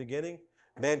perfect in the beginning.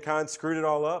 Mankind screwed it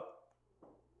all up.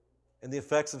 And the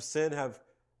effects of sin have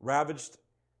ravaged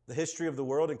the history of the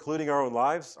world, including our own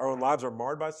lives. Our own lives are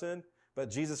marred by sin. But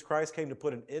Jesus Christ came to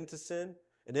put an end to sin,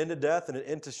 an end to death, and an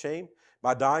end to shame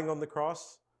by dying on the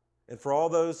cross. And for all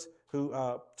those who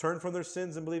turn from their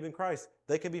sins and believe in Christ,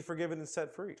 they can be forgiven and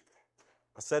set free.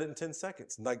 I said it in 10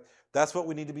 seconds. And like, that's what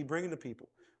we need to be bringing to people.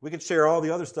 We can share all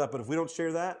the other stuff, but if we don't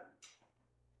share that,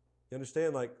 you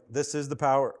understand? Like, this is the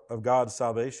power of God's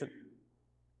salvation.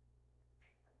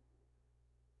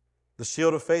 The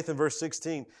shield of faith in verse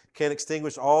 16 can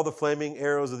extinguish all the flaming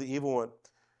arrows of the evil one.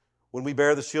 When we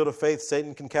bear the shield of faith,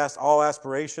 Satan can cast all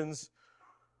aspirations,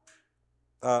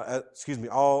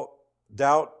 all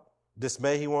doubt,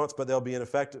 dismay he wants, but they'll be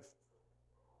ineffective.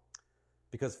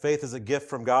 Because faith is a gift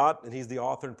from God, and He's the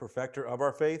author and perfecter of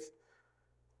our faith.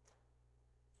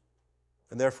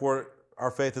 And therefore,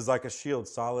 our faith is like a shield,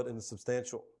 solid and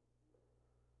substantial.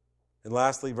 And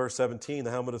lastly, verse 17,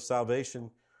 the helmet of salvation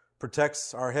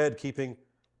protects our head, keeping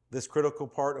this critical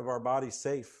part of our body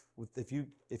safe. If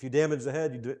you damage the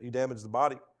head, you damage the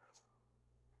body.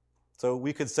 So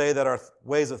we could say that our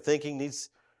ways of thinking needs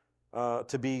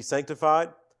to be sanctified.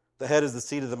 The head is the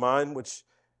seat of the mind, which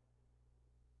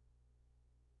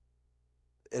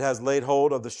it has laid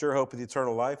hold of the sure hope of the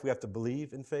eternal life. We have to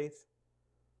believe in faith.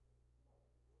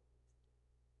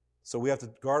 So we have to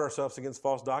guard ourselves against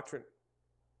false doctrine.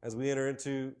 As we enter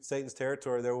into Satan's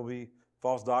territory, there will be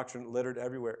false doctrine littered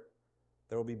everywhere.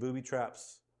 There will be booby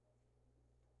traps.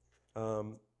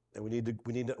 And we need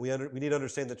to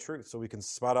understand the truth so we can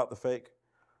spot out the fake.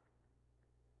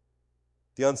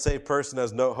 The unsaved person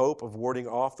has no hope of warding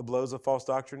off the blows of false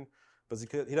doctrine, but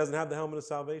he doesn't have the helmet of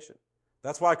salvation.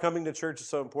 That's why coming to church is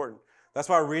so important. That's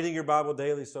why reading your Bible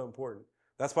daily is so important.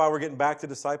 That's why we're getting back to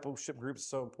discipleship groups is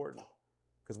so important.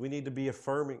 Because we need to be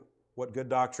affirming what good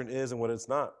doctrine is and what it's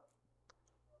not.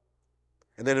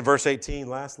 And then in verse 18,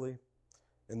 lastly,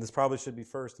 and this probably should be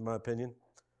first in my opinion,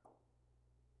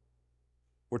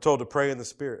 we're told to pray in the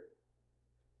Spirit.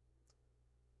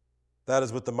 That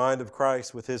is with the mind of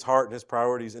Christ, with His heart and His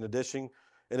priorities. In addition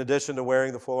to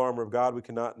wearing the full armor of God, we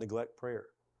cannot neglect prayer,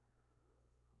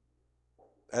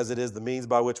 as it is the means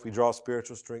by which we draw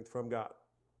spiritual strength from God.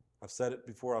 I've said it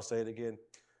before, I'll say it again.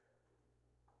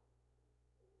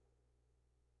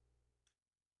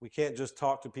 We can't just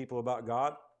talk to people about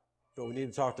God, but we need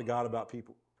to talk to God about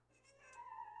people.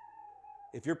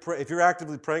 If you're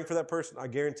actively praying for that person, I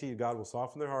guarantee you God will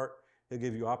soften their heart. He'll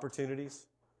give you opportunities.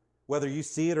 Whether you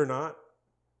see it or not,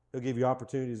 He'll give you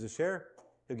opportunities to share.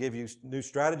 He'll give you new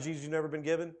strategies you've never been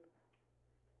given.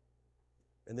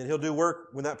 And then He'll do work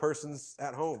when that person's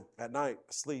at home, at night,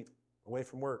 asleep, away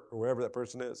from work, or wherever that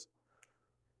person is.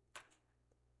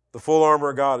 The full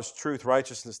armor of God is truth,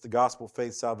 righteousness, the gospel,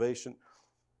 faith, salvation.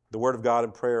 The Word of God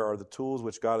and prayer are the tools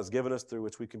which God has given us through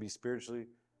which we can be spiritually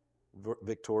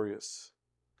victorious.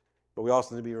 But we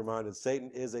also need to be reminded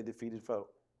Satan is a defeated foe.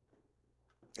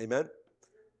 Amen?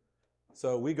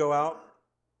 So we go out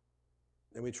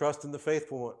and we trust in the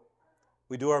faithful one.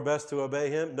 We do our best to obey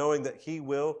Him, knowing that He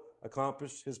will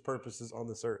accomplish His purposes on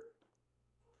this earth.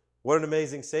 What an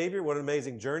amazing Savior. What an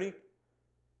amazing journey.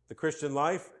 The Christian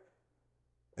life,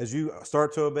 as you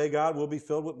start to obey God, will be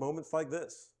filled with moments like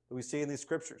this that we see in these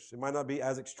scriptures. It might not be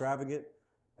as extravagant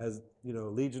as, a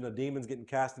legion of demons getting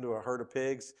cast into a herd of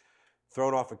pigs,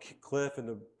 thrown off a cliff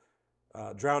into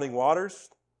drowning waters,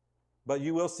 but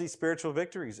you will see spiritual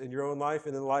victories in your own life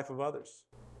and in the life of others.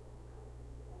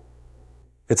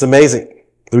 It's amazing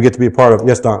that we get to be a part of.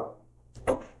 Yes, Don?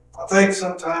 I think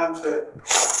sometimes that,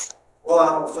 I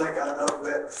don't think I know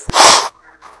that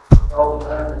all the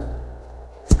time.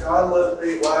 God loves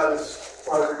me. Why does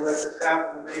let this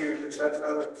happen to me? Or just that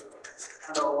other?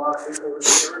 I know a lot of people.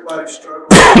 Everybody struggles.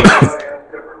 Everybody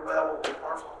has different levels of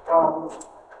personal problems.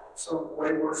 Some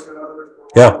way worse than others.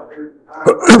 Yeah.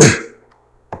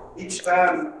 Each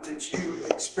time that you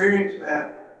experience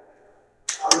that,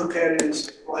 I look at it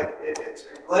as like it's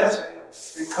a blessing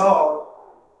because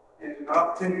it's an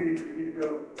opportunity for you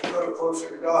to go closer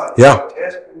to God. Yeah. He's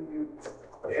testing you.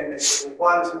 And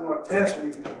why does He want to test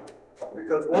me?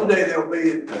 Because one day there'll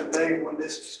be a day when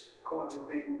this is going to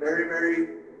be very,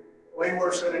 very, way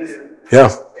worse than it is.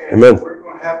 Yeah. And Amen. we're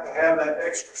going to have that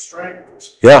extra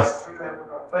strength. Yeah. Through that with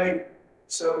our faith.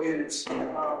 So it's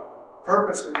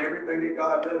purpose in everything that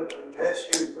God does to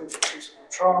test you, put you through some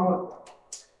trauma.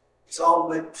 It's all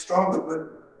to make you stronger,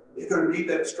 but you're going to need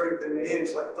that strength in the end.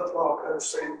 It's like a football coach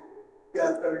saying, you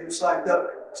guys better get psyched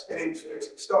up. This game's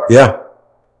fixing to start. Yeah.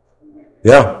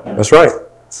 Yeah, that's right.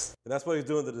 And that's what He's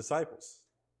doing to the disciples.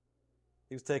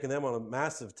 He was taking them on a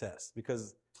massive test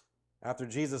because after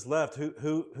Jesus left,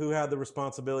 who had the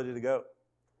responsibility to go?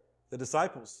 The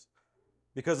disciples.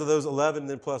 Because of those 11 and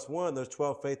then plus 1, those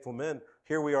 12 faithful men,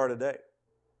 here we are today.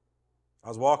 I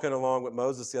was walking along with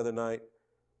Moses the other night,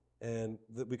 and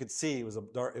we could see it was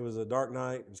a dark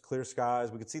night. It was clear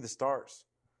skies. We could see the stars.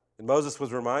 And Moses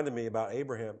was reminding me about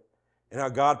Abraham and how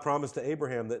God promised to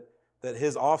Abraham that that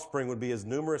his offspring would be as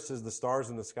numerous as the stars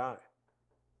in the sky.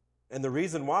 And the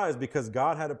reason why is because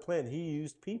God had a plan. He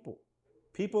used people.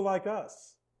 People like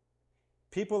us.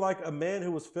 People like a man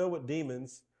who was filled with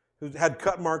demons, who had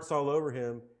cut marks all over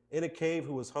him, in a cave,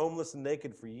 who was homeless and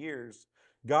naked for years.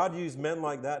 God used men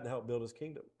like that to help build his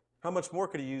kingdom. How much more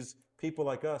could he use people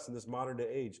like us in this modern day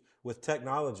age with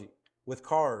technology, with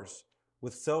cars,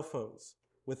 with cell phones,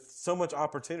 with so much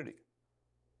opportunity?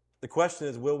 The question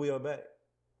is, will we obey?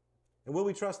 And will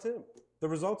we trust him? The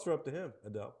results are up to him,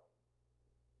 Adele.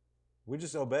 We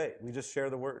just obey. We just share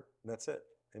the word. And that's it.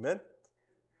 Amen?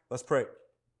 Let's pray.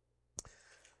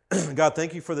 God,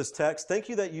 thank you for this text. Thank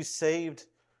you that you saved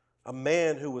a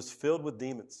man who was filled with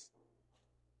demons.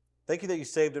 Thank you that you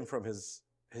saved him from his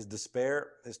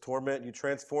despair, his torment. You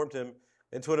transformed him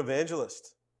into an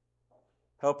evangelist,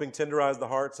 helping tenderize the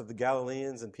hearts of the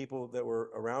Galileans and people that were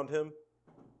around him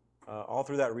all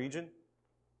through that region.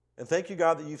 And thank you,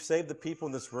 God, that you've saved the people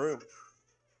in this room.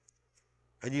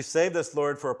 And you saved us,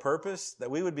 Lord, for a purpose, that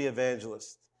we would be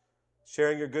evangelists,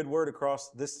 sharing your good word across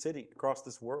this city, across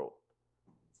this world.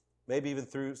 Maybe even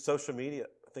through social media.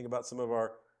 I think about some of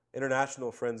our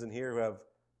international friends in here who have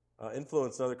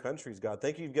influence in other countries, God.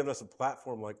 Thank you, you've given us a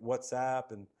platform like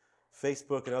WhatsApp and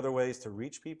Facebook and other ways to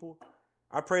reach people.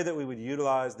 I pray that we would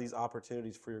utilize these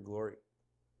opportunities for your glory.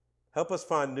 Help us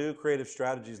find new creative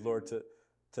strategies, Lord,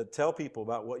 to tell people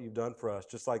about what you've done for us,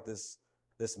 just like this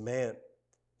man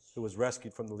who was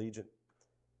rescued from the Legion.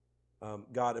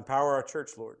 God, empower our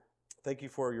church, Lord. Thank you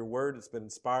for your word. It's been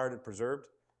inspired and preserved.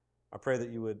 I pray that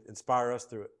you would inspire us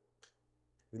through it.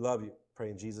 We love you. Pray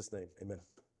in Jesus' name. Amen.